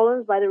have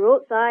problems by the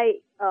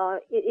roadside,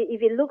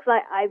 if it looks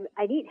like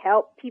I need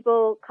help,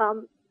 people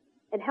come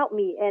and help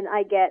me, and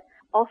I get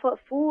offered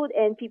food,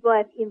 and people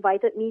have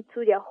invited me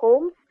to their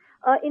homes.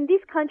 In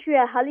this country,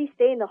 I hardly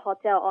stay in the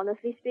hotel,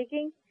 honestly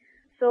speaking.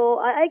 So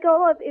I got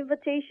a lot of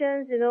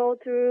invitations,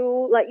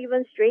 through like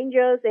even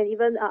strangers and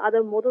even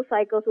other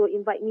motorcycles who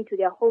invite me to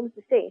their homes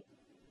to stay.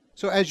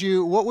 So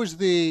what was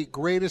the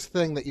greatest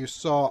thing that you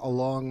saw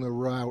along the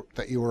route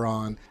that you were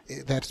on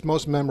that's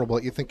most memorable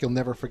that you think you'll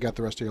never forget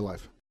the rest of your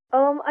life?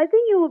 I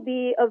think it would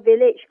be a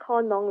village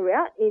called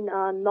Nongriat in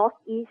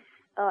northeast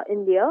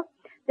India.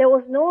 There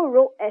was no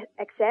road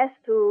access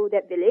to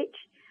that village.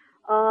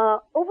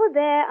 Over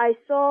there, I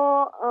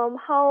saw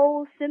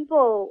how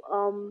simple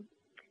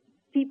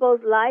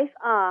people's lives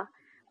are.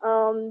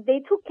 They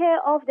took care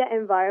of their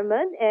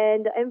environment,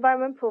 and the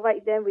environment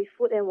provides them with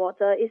food and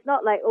water. It's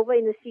not like over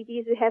in the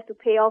cities we have to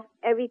pay off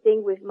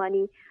everything with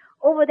money.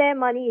 Over there,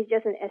 money is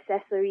just an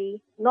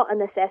accessory, not a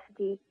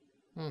necessity.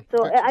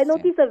 So I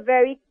noticed a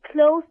very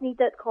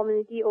close-knitted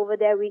community over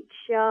there,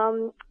 which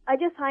I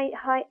just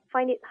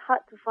find it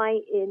hard to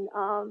find in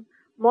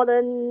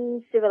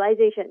modern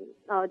civilization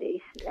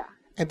nowadays. Yeah.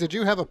 And did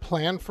you have a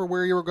plan for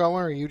where you were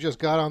going, or you just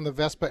got on the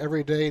Vespa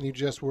every day and you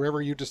just,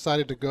 wherever you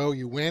decided to go,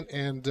 you went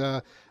and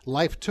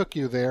life took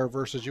you there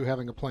versus you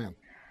having a plan?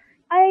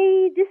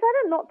 I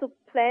decided not to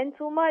plan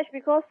too much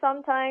because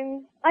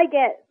sometimes I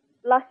get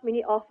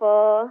last-minute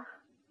offer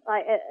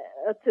like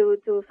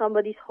to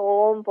somebody's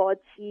home for a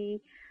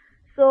tea.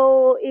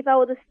 So if I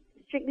were to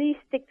strictly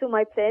stick to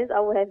my plans,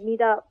 I would have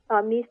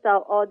missed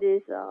out all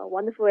these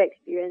wonderful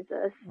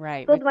experiences.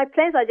 Right. So my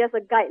plans are just a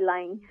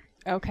guideline.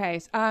 Okay.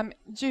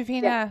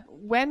 Juvena,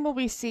 when will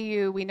we see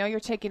you? We know you're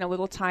taking a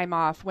little time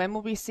off. When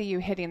will we see you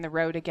hitting the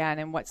road again,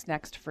 and what's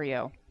next for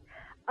you?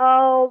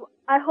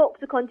 I hope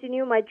to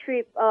continue my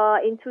trip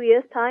in 2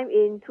 years' time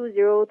in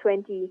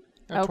 2020.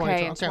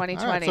 Okay, in 2020.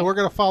 Right, so we're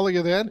going to follow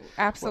you then.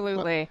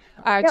 Absolutely.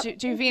 Yep.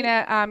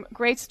 Juvena,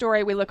 great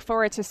story. We look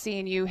forward to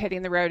seeing you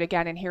hitting the road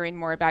again and hearing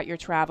more about your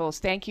travels.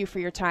 Thank you for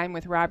your time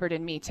with Robert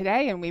and me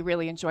today, and we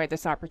really enjoyed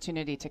this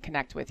opportunity to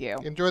connect with you.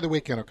 Enjoy the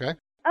weekend, okay?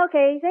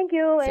 Okay, thank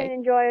you, and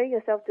enjoy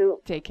yourself too.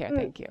 Take care.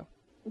 Thank you.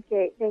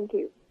 Okay, thank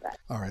you. Bye.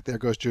 All right, there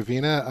goes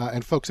Juvena.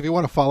 And folks, if you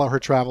want to follow her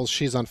travels,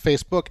 she's on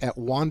Facebook at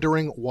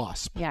Wandering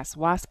Wasp. Yes,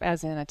 Wasp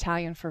as in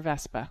Italian for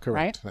Vespa,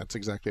 Correct. Right? That's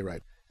exactly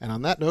right. And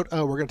on that note,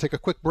 we're going to take a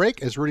quick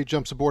break as Rudy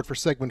jumps aboard for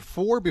segment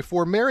 4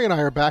 before Mary and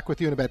I are back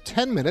with you in about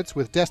 10 minutes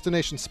with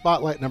Destination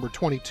Spotlight number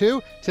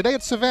 22. Today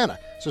it's Savannah.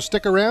 So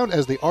stick around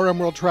as the RM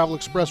World Travel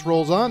Express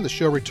rolls on. The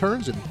show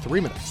returns in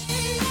 3 minutes.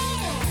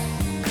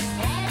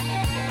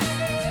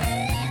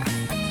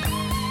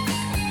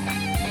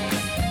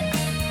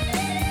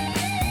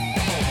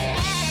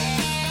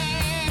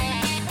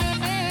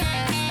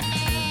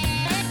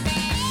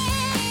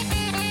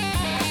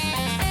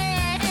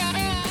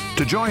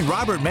 To join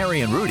Robert,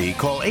 Mary, and Rudy,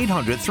 call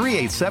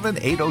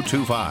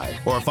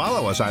 800-387-8025 or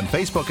follow us on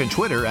Facebook and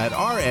Twitter at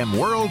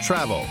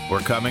RMWorldTravel.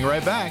 We're coming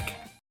right back.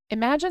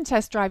 Imagine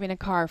test driving a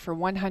car for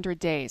 100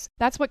 days.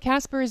 That's what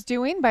Casper is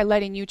doing by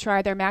letting you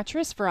try their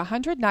mattress for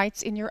 100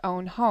 nights in your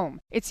own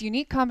home. Its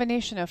unique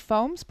combination of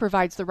foams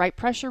provides the right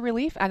pressure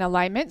relief and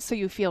alignment so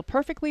you feel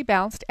perfectly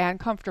balanced and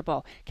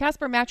comfortable.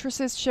 Casper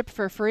mattresses ship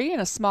for free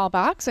in a small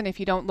box, and if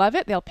you don't love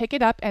it, they'll pick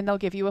it up and they'll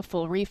give you a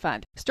full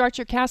refund. Start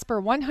your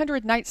Casper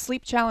 100-night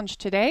sleep challenge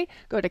today.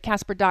 Go to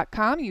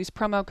Casper.com, use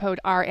promo code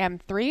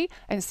RM3,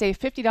 and save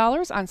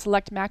 $50 on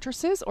select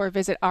mattresses, or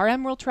visit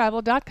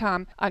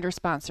RMWorldTravel.com under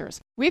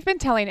sponsors. We've been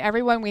telling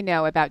everyone we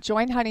know about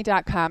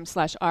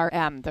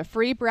joinhoney.com/RM, the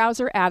free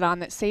browser add-on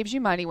that saves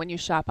you money when you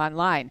shop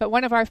online. But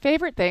one of our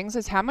favorite things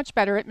is how much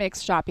better it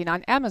makes shopping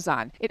on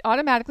Amazon. It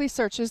automatically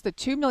searches the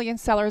 2 million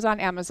sellers on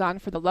Amazon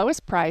for the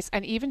lowest price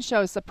and even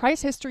shows the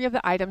price history of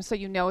the item so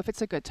you know if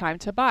it's a good time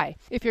to buy.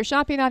 If you're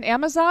shopping on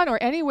Amazon or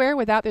anywhere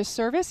without this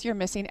service, you're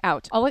missing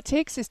out. All it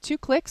takes is 2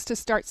 clicks to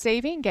start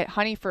saving. Get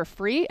Honey for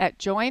free at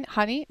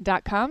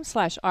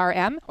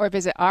joinhoney.com/RM or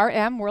visit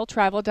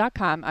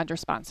RMWorldTravel.com under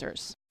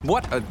sponsors.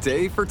 What a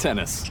day for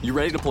tennis. You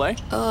ready to play?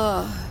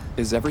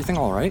 Is everything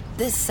all right?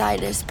 This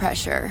sinus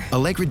pressure.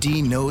 Allegra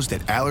D knows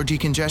that allergy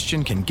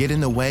congestion can get in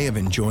the way of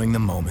enjoying the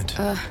moment.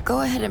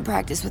 Go ahead and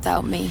practice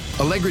without me.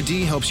 Allegra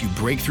D helps you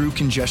break through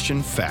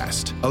congestion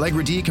fast.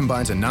 Allegra D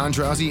combines a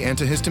non-drowsy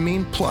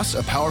antihistamine plus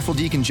a powerful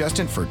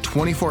decongestant for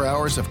 24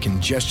 hours of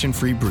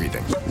congestion-free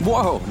breathing.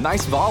 Whoa,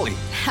 nice volley.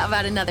 How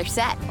about another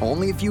set?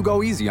 Only if you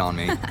go easy on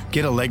me.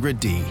 Get Allegra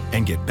D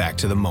and get back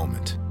to the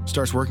moment.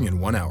 Starts working in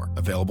 1 hour.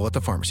 Available at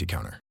the pharmacy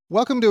counter.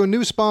 Welcome to a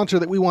new sponsor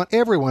that we want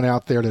everyone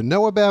out there to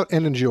know about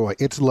and enjoy.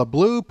 It's Le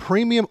Bleu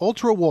Premium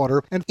Ultra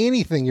Water, and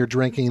anything you're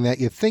drinking that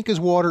you think is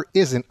water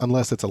isn't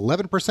unless it's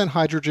 11%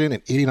 hydrogen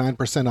and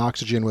 89%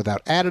 oxygen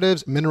without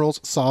additives, minerals,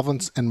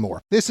 solvents, and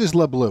more. This is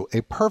Le Bleu,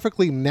 a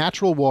perfectly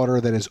natural water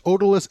that is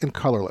odorless and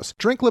colorless.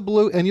 Drink Le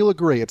Bleu and you'll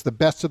agree it's the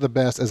best of the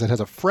best, as it has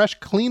a fresh,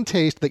 clean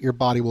taste that your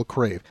body will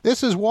crave.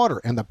 This is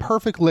water and the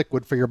perfect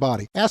liquid for your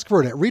body. Ask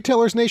for it at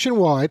retailers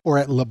nationwide or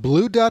at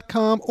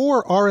lebleu.com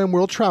or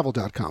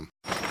rmworldtravel.com.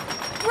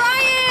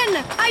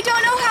 I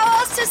don't know how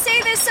else to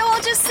say this, so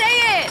I'll just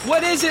say it.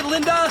 What is it,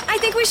 Linda? I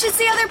think we should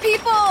see other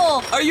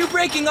people. Are you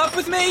breaking up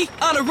with me?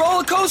 On a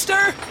roller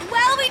coaster?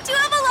 Well, we do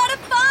have a lot of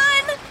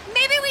fun.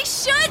 Maybe we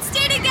should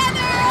stay together.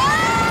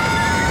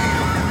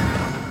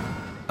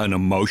 An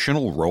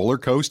emotional roller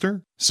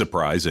coaster?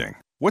 Surprising.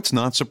 What's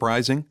not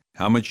surprising?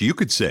 How much you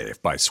could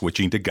save by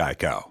switching to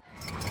Geico.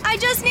 I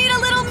just need a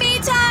little me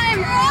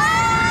time.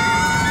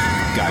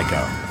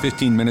 Geico.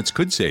 15 minutes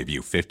could save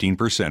you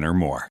 15% or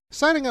more.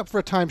 Signing up for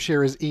a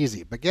timeshare is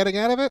easy, but getting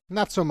out of it,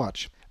 not so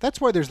much. That's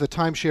why there's the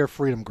Timeshare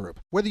Freedom Group.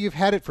 Whether you've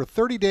had it for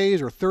 30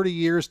 days or 30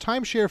 years,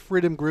 Timeshare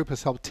Freedom Group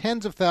has helped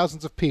tens of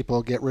thousands of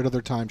people get rid of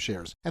their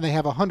timeshares, and they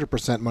have a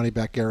 100%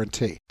 money-back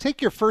guarantee. Take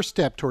your first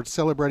step towards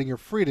celebrating your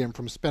freedom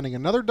from spending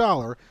another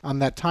dollar on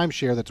that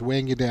timeshare that's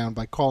weighing you down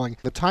by calling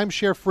the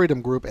Timeshare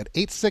Freedom Group at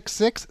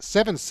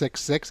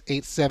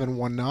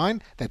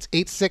 866-766-8719. That's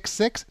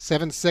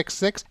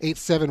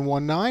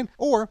 866-766-8719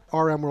 or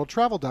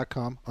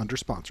rmworldtravel.com under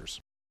sponsors.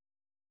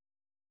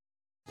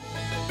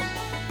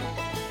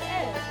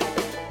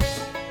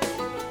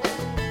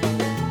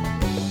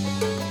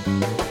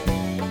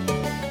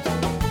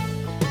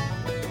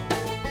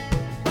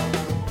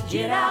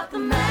 Get out the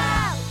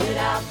map,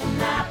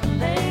 and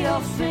lay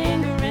your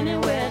finger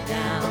anywhere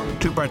down.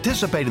 To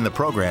participate in the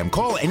program,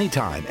 call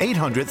anytime,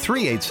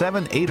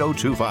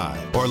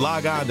 800-387-8025, or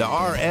log on to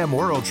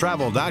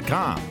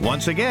rmworldtravel.com.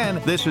 Once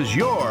again, this is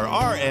your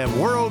RM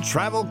World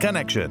Travel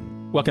Connection.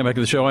 Welcome back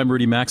to the show. I'm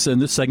Rudy Maxa, and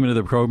this segment of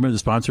the program is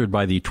sponsored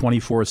by the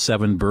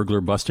 24/7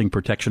 burglar busting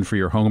protection for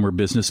your home or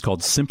business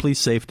called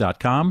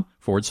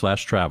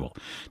simplysafe.com/travel.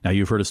 Now,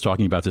 you've heard us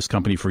talking about this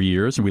company for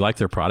years, and we like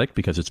their product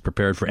because it's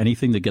prepared for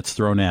anything that gets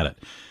thrown at it.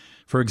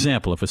 For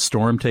example, if a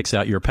storm takes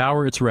out your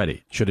power, it's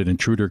ready. Should an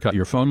intruder cut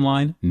your phone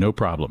line? No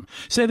problem.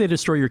 Say they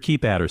destroy your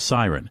keypad or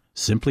siren.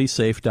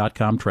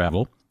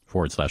 simplysafe.com/travel,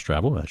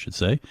 I should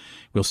say,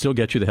 will still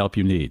get you the help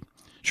you need.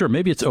 Sure,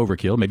 maybe it's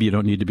overkill. Maybe you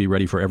don't need to be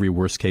ready for every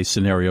worst-case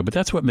scenario, but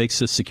that's what makes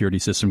this security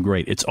system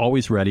great. It's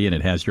always ready, and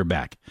it has your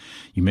back.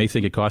 You may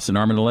think it costs an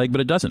arm and a leg,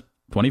 but it doesn't.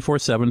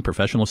 24/7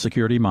 professional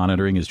security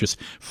monitoring is just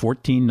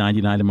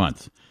 $14.99 a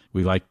month.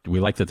 We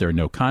like that there are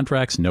no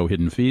contracts, no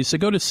hidden fees. So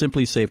go to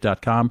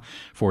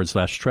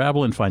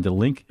simplysafe.com/travel and find a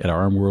link at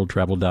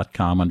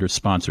rmworldtravel.com under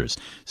sponsors.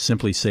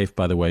 Simply Safe,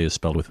 by the way, is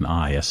spelled with an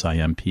I,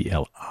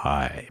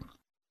 S-I-M-P-L-I.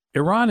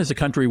 Iran is a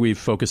country we've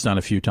focused on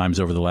a few times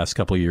over the last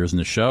couple of years in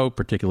the show,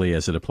 particularly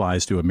as it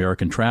applies to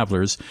American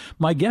travelers.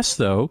 My guest,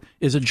 though,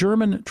 is a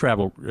German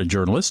travel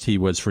journalist. He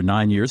was for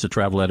 9 years a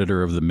travel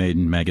editor of the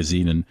Maiden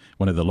magazine and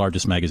one of the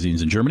largest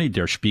magazines in Germany,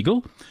 Der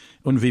Spiegel.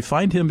 And we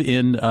find him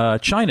in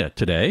China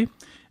today.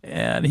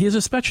 And he is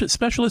a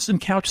specialist in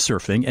couch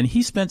surfing, and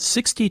he spent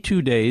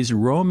 62 days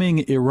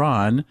roaming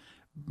Iran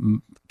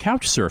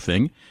couch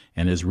surfing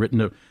and has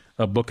written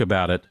a book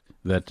about it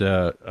that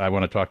I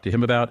want to talk to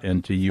him about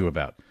and to you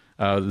about.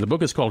 The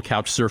book is called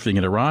Couch Surfing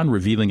in Iran,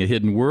 Revealing a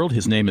Hidden World.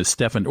 His name is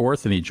Stephan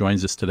Orth, and he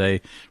joins us today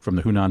from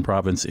the Hunan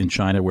province in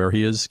China, where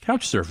he is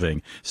couch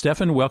surfing.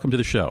 Stephan, welcome to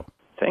the show.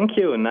 Thank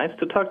you. Nice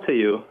to talk to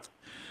you.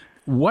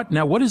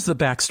 What is the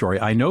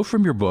backstory? I know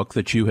from your book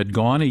that you had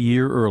gone a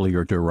year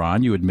earlier to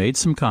Iran. You had made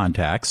some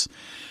contacts,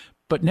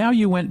 but now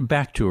you went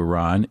back to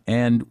Iran,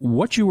 and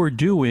what you were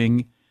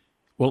doing,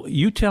 well,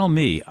 you tell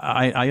me.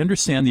 I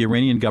understand the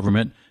Iranian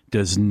government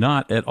does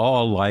not at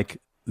all like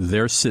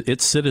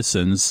its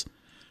citizens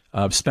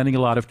spending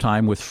a lot of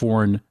time with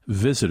foreign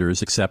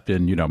visitors, except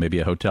in, maybe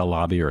a hotel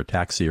lobby or a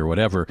taxi or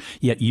whatever.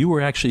 Yet you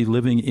were actually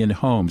living in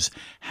homes.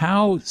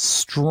 How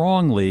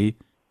strongly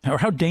or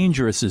how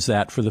dangerous is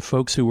that for the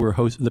folks who were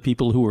the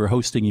people who were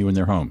hosting you in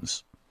their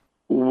homes?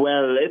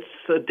 Well,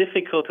 it's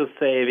difficult to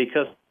say,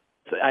 because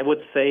I would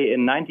say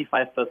in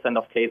 95%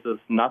 of cases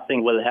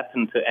nothing will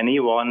happen to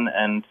anyone,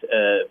 and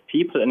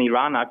people in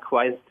Iran are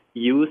quite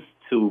used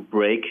to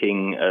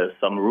breaking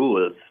some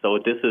rules. So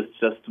this is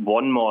just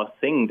one more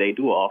thing they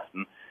do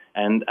often.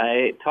 And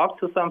I talked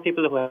to some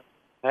people who have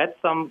had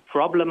some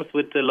problems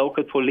with the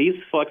local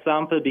police, for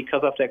example,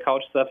 because of their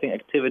couchsurfing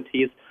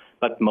activities,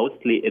 but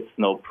mostly it's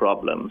no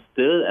problem.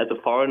 Still, as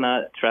a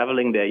foreigner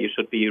traveling there, you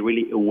should be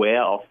really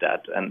aware of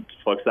that. And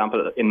for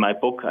example, in my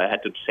book, I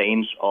had to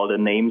change all the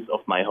names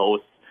of my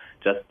hosts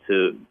just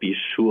to be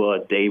sure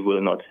they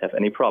will not have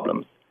any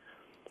problems.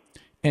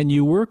 And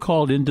you were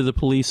called into the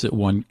police at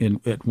one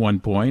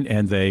point,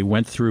 and they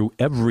went through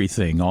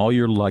everything, all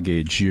your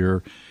luggage,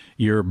 your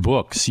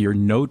books, your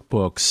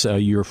notebooks,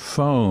 your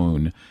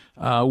phone.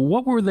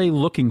 What were they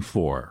looking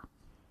for?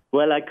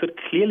 Well, I could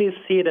clearly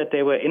see that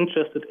they were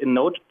interested in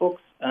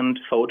notebooks and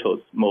photos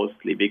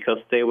mostly, because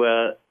they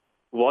were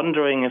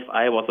wondering if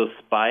I was a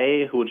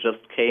spy who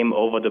just came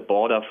over the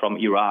border from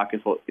Iraq.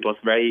 It was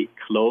very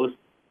close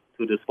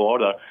to this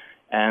border,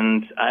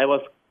 and I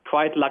was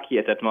quite lucky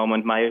at that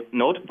moment. My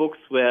notebooks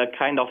were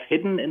kind of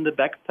hidden in the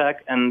backpack,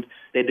 and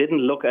they didn't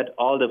look at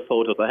all the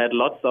photos. I had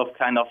lots of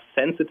kind of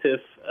sensitive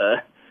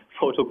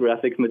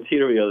photographic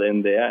material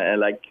in there,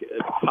 like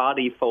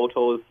party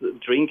photos,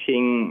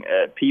 drinking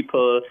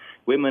people,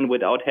 women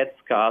without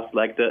headscarves,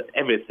 like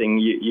everything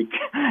you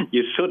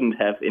shouldn't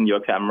have in your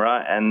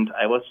camera. And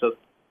I was just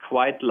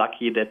quite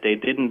lucky that they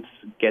didn't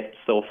get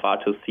so far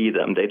to see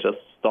them. They just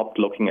stopped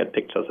looking at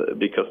pictures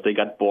because they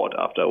got bored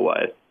after a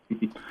while.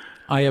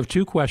 I have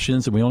two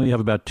questions, and we only have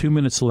about 2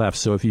 minutes left,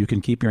 so if you can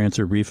keep your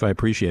answer brief, I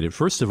appreciate it.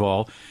 First of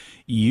all,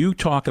 you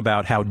talk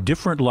about how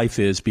different life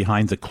is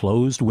behind the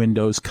closed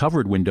windows,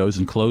 covered windows,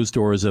 and closed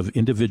doors of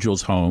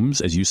individuals'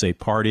 homes, as you say,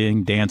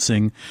 partying,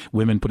 dancing,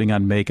 women putting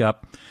on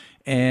makeup.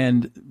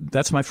 And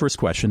that's my first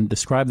question.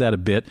 Describe that a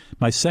bit.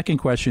 My second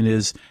question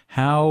is,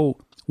 how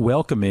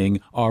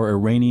welcoming are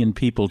Iranian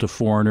people to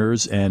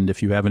foreigners, and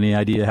if you have any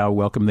idea how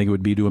welcome they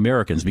would be to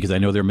Americans, because I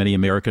know there are many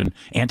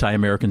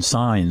anti-American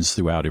signs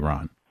throughout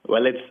Iran.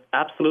 Well, it's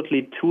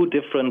absolutely two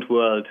different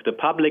worlds. The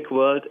public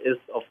world is,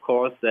 of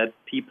course, that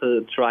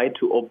people try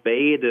to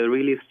obey the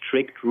really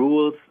strict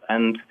rules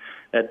and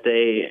that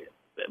they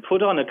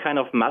put on a kind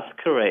of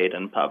masquerade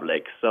in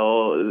public.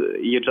 So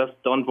you just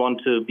don't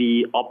want to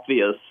be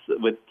obvious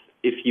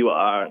if you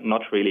are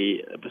not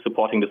really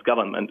supporting this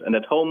government. And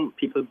at home,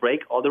 people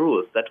break all the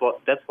rules. That's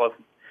what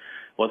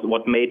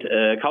made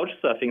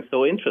couchsurfing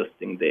so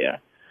interesting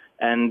there.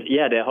 And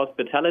yeah, their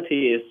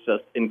hospitality is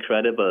just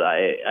incredible.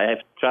 I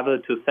have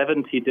traveled to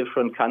 70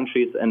 different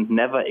countries and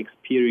never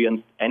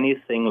experienced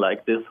anything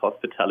like this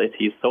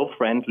hospitality, so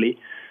friendly.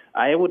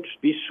 I would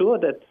be sure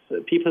that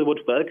people would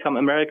welcome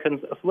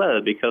Americans as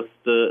well, because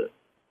the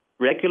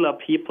regular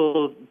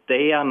people,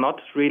 they are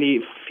not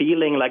really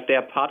feeling like they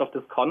are part of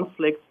this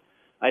conflict.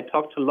 I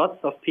talked to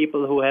lots of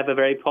people who have a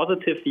very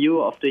positive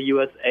view of the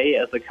USA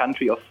as a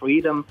country of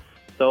freedom.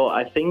 So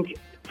I think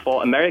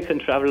for American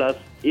travelers,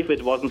 if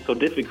it wasn't so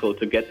difficult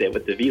to get there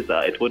with the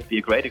visa, it would be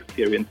a great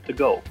experience to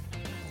go.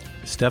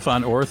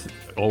 Stephan Orth,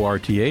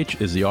 O-R-T-H,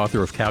 is the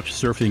author of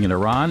Couchsurfing in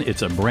Iran.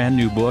 It's a brand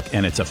new book,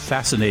 and it's a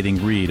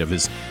fascinating read of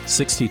his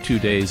 62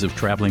 days of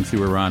traveling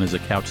through Iran as a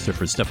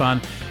couchsurfer. Stephan,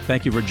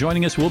 thank you for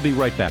joining us. We'll be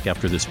right back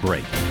after this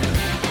break.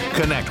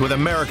 Connect with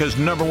America's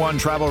 #1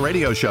 travel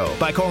radio show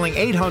by calling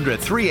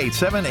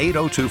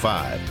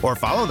 800-387-8025 or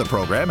follow the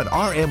program at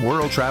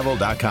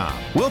RMWorldTravel.com.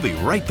 We'll be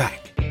right back.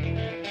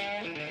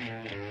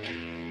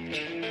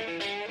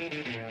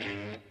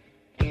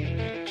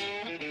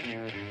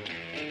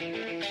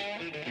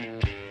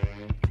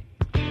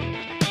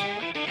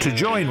 To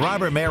join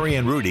Robert, Mary,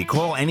 and Rudy,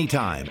 call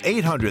anytime,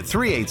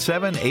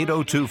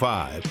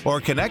 800-387-8025,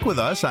 or connect with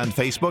us on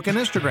Facebook and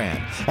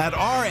Instagram at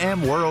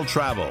RM World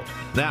Travel.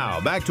 Now,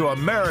 back to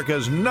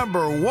America's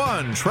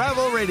 #1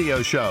 travel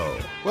radio show.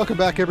 Welcome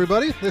back,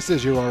 everybody. This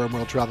is your RM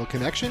World Travel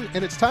Connection,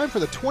 and it's time for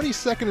the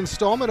 22nd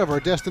installment of our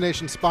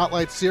Destination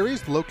Spotlight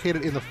series,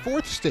 located in the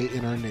 4th state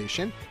in our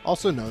nation,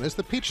 also known as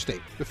the Peach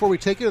State. Before we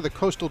take you to the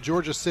coastal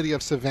Georgia city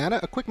of Savannah,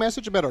 a quick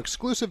message about our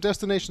exclusive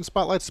Destination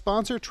Spotlight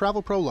sponsor,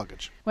 Travel Pro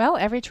Luggage. Well,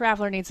 every Every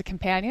traveler needs a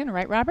companion,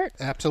 right, Robert?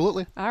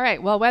 Absolutely. All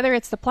right. Well, whether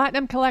it's the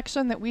Platinum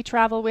Collection that we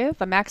travel with,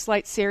 the Max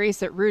Light series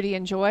that Rudy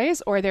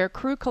enjoys, or their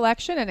Crew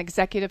Collection and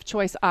Executive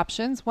Choice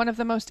options, one of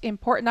the most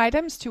important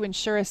items to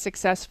ensure a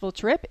successful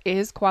trip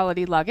is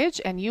quality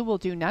luggage, and you will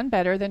do none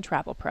better than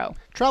Travel Pro.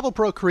 Travel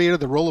Pro created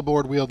the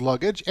Rollaboard wheeled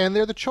luggage, and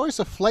they're the choice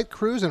of flight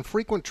crews and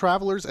frequent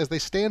travelers as they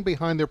stand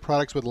behind their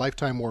products with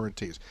lifetime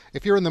warranties.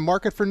 If you're in the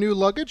market for new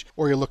luggage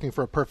or you're looking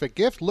for a perfect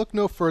gift, look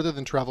no further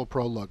than Travel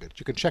Pro luggage.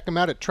 You can check them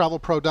out at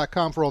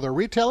travelpro.com for all their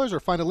retailers or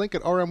find a link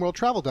at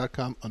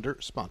rmworldtravel.com under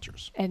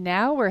sponsors. And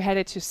now we're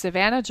headed to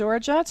Savannah,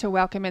 Georgia to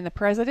welcome in the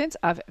president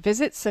of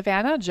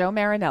VisitSavannah, Joe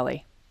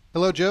Marinelli.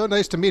 Hello, Joe.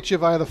 Nice to meet you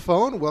via the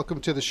phone. Welcome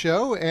to the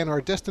show and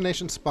our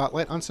destination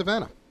spotlight on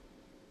Savannah.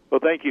 Well,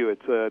 thank you.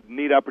 It's a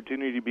neat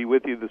opportunity to be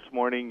with you this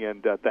morning,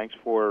 and thanks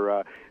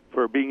for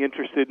being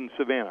interested in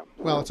Savannah.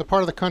 Well, it's a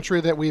part of the country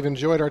that we've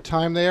enjoyed our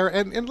time there.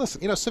 And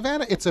listen,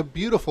 Savannah, it's a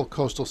beautiful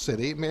coastal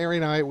city. Mary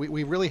and I,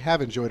 we really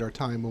have enjoyed our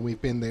time when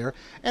we've been there.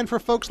 And for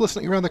folks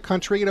listening around the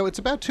country, it's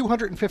about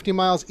 250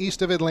 miles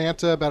east of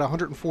Atlanta, about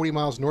 140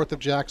 miles north of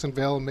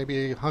Jacksonville,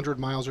 maybe 100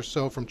 miles or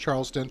so from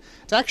Charleston.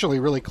 It's actually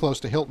really close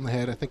to Hilton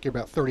Head. I think you're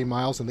about 30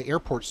 miles, and the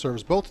airport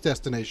serves both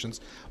destinations.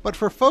 But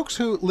for folks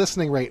who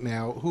listening right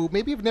now who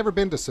maybe have never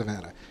been to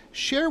Savannah,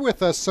 share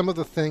with us some of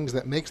the things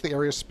that makes the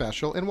area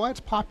special and why it's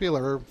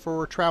popular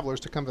for travelers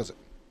to come visit.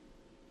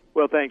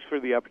 Well, thanks for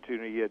the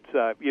opportunity.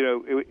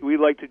 It's we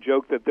like to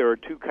joke that there are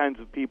two kinds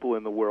of people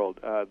in the world: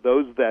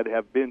 those that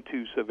have been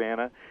to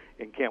Savannah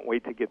and can't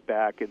wait to get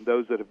back, and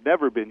those that have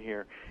never been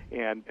here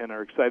and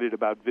are excited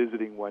about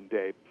visiting one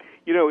day.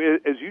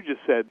 As you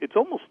just said, it's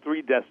almost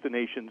three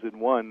destinations in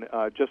one.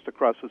 Just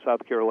across the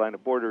South Carolina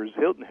border is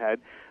Hilton Head,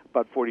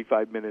 about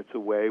 45 minutes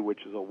away, which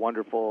is a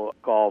wonderful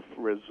golf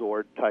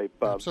resort type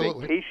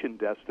vacation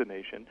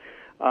destination.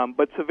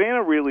 But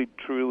Savannah really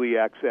truly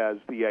acts as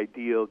the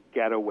ideal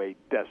getaway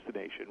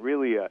destination,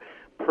 really a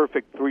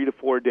perfect 3 to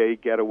 4 day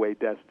getaway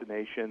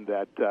destination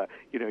that,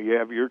 you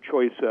have your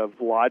choice of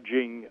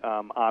lodging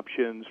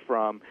options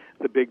from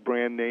the big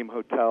brand name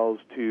hotels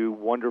to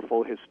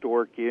wonderful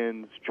historic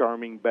inns,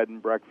 charming bed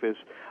and breakfast,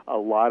 a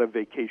lot of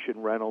vacation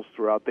rentals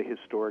throughout the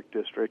historic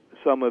district.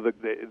 Some of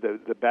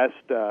the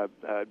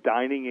best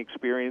dining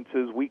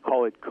experiences, we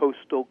call it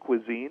coastal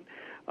cuisine.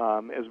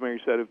 As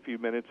Mary said a few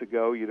minutes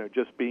ago,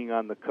 just being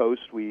on the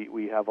coast,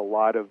 we have a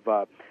lot of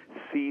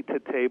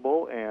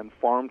sea-to-table and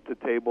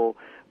farm-to-table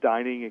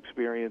dining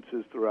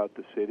experiences throughout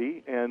the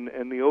city.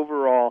 And the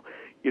overall,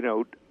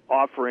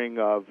 offering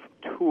of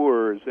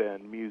tours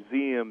and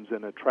museums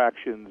and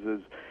attractions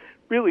is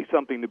really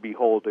something to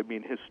behold. I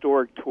mean,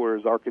 historic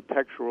tours,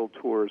 architectural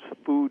tours,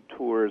 food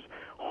tours,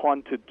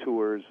 haunted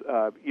tours,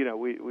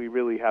 we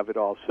really have it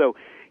all. So,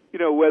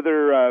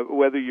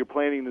 whether you're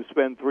planning to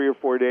spend 3 or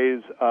 4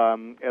 days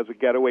as a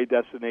getaway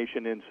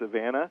destination in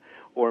Savannah,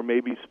 or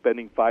maybe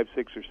spending 5,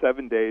 6, or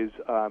 7 days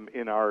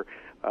in our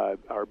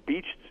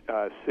beach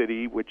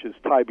city, which is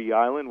Tybee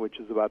Island, which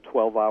is about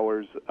 12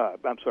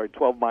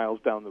 miles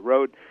down the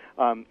road,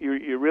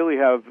 you really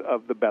have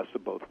the best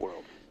of both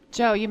worlds.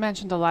 Joe, you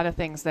mentioned a lot of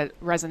things that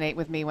resonate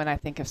with me when I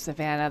think of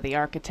Savannah, the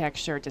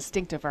architecture,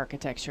 distinctive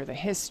architecture, the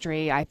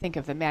history. I think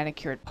of the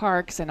manicured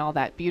parks and all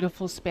that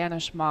beautiful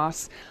Spanish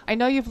moss. I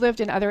know you've lived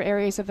in other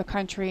areas of the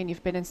country and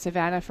you've been in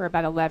Savannah for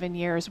about 11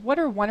 years. What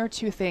are one or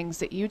two things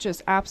that you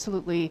just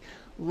absolutely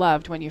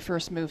loved when you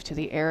first moved to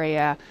the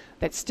area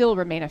that still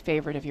remain a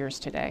favorite of yours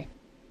today?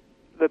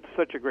 That's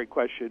such a great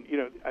question.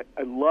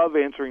 I love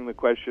answering the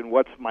question,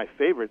 what's my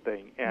favorite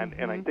thing?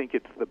 And I think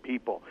it's the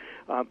people.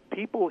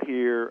 People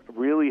here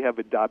really have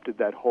adopted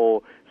that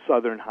whole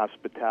Southern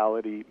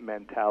hospitality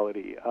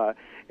mentality.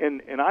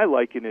 And I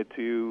liken it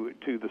to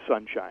the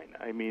sunshine.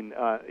 I mean,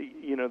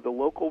 the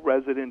local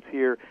residents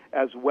here,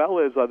 as well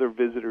as other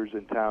visitors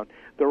in town,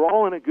 they're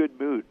all in a good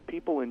mood.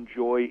 People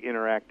enjoy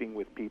interacting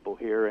with people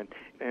here. And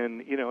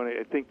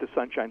I think the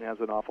sunshine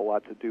has an awful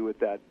lot to do with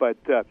that. But,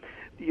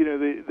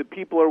 the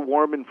people are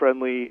warm and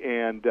friendly,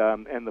 and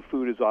the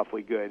food is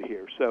awfully good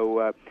here.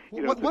 So,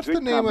 what's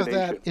the name of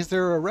that? Is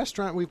there a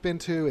restaurant we've been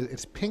to?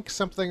 It's Pink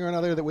something or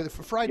another that with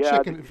fried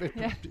chicken.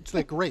 It's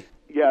like great.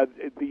 Yeah,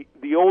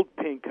 the old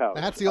Pink House.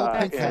 That's the old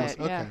Pink House.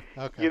 Okay.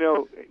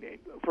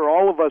 For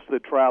all of us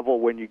that travel,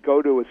 when you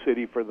go to a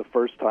city for the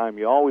first time,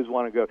 you always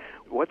want to go,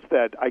 what's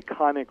that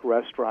iconic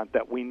restaurant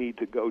that we need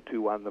to go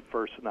to on the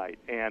first night?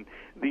 And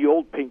the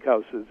old Pink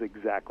House is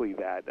exactly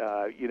that.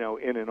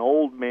 In an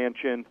old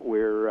mansion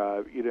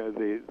where,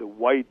 the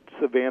white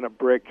Savannah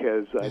brick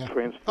has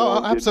transformed.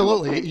 Oh,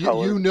 absolutely.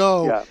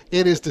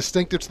 It is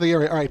distinctive to the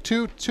area. All right,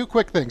 two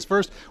quick things.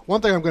 First,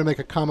 one thing I'm going to make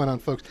a comment on,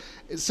 folks.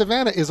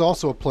 Savannah is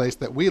also a place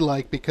that we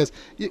like because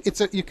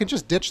you can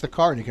just ditch the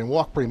car and you can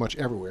walk pretty much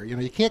everywhere.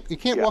 You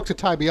can't walk to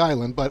Tybee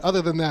Island, but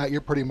other than that,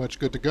 you're pretty much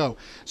good to go.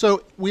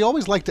 So we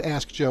always like to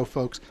ask Joe,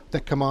 folks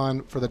that come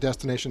on for the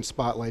Destination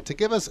Spotlight, to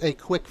give us a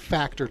quick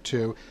fact or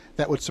two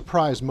that would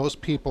surprise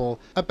most people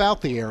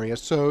about the area.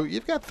 So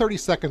you've got 30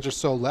 seconds or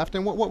so left,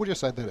 and what would you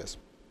say that is?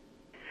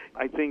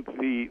 I think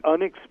the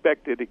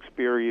unexpected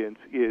experience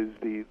is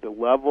the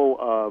level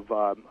of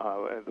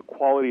the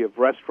quality of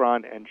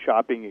restaurant and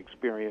shopping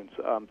experience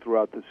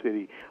throughout the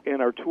city.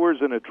 In our tours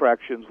and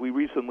attractions, we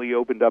recently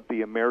opened up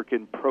the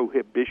American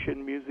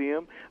Prohibition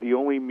Museum, the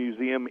only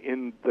museum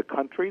in the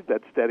country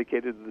that's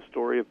dedicated to the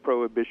story of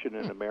Prohibition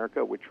in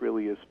America, which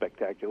really is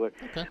spectacular.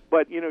 Okay.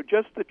 But,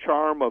 just the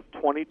charm of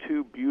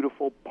 22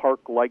 beautiful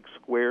park-like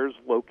squares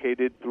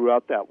located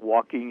throughout that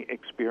walking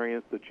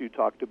experience that you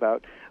talked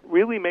about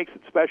really makes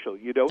it special.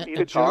 You don't need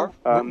a car.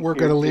 We're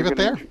going to leave it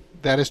there.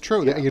 That is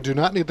true. Yeah. You do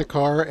not need the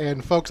car.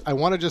 And, folks, I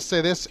want to just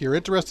say this. If you're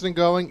interested in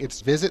going,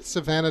 it's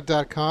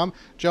VisitSavannah.com.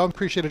 Joe, I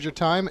appreciated your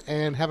time,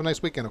 and have a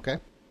nice weekend, okay?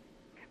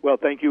 Well,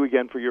 thank you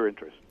again for your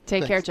interest.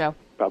 Take care, Joe.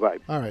 Bye-bye.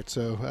 All right,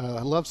 so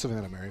I love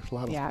Savannah, Mary. It's a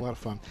lot of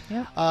fun.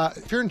 Yep.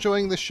 If you're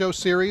enjoying this show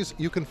series,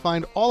 you can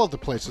find all of the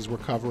places we're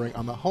covering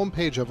on the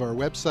homepage of our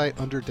website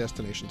under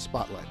Destination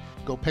Spotlight.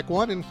 Go pick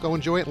one and go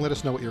enjoy it and let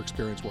us know what your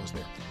experience was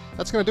there.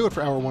 That's going to do it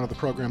for Hour 1 of the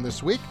program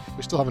this week.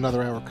 We still have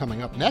another hour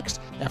coming up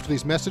next. After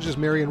these messages,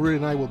 Mary and Rudy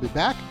and I will be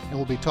back, and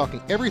we'll be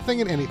talking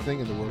everything and anything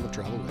in the world of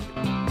travel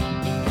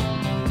radio.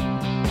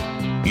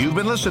 You've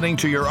been listening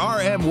to your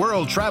RM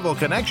World Travel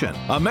Connection,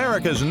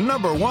 America's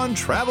 #1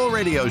 travel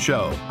radio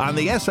show on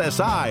the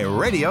SSI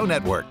Radio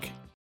Network.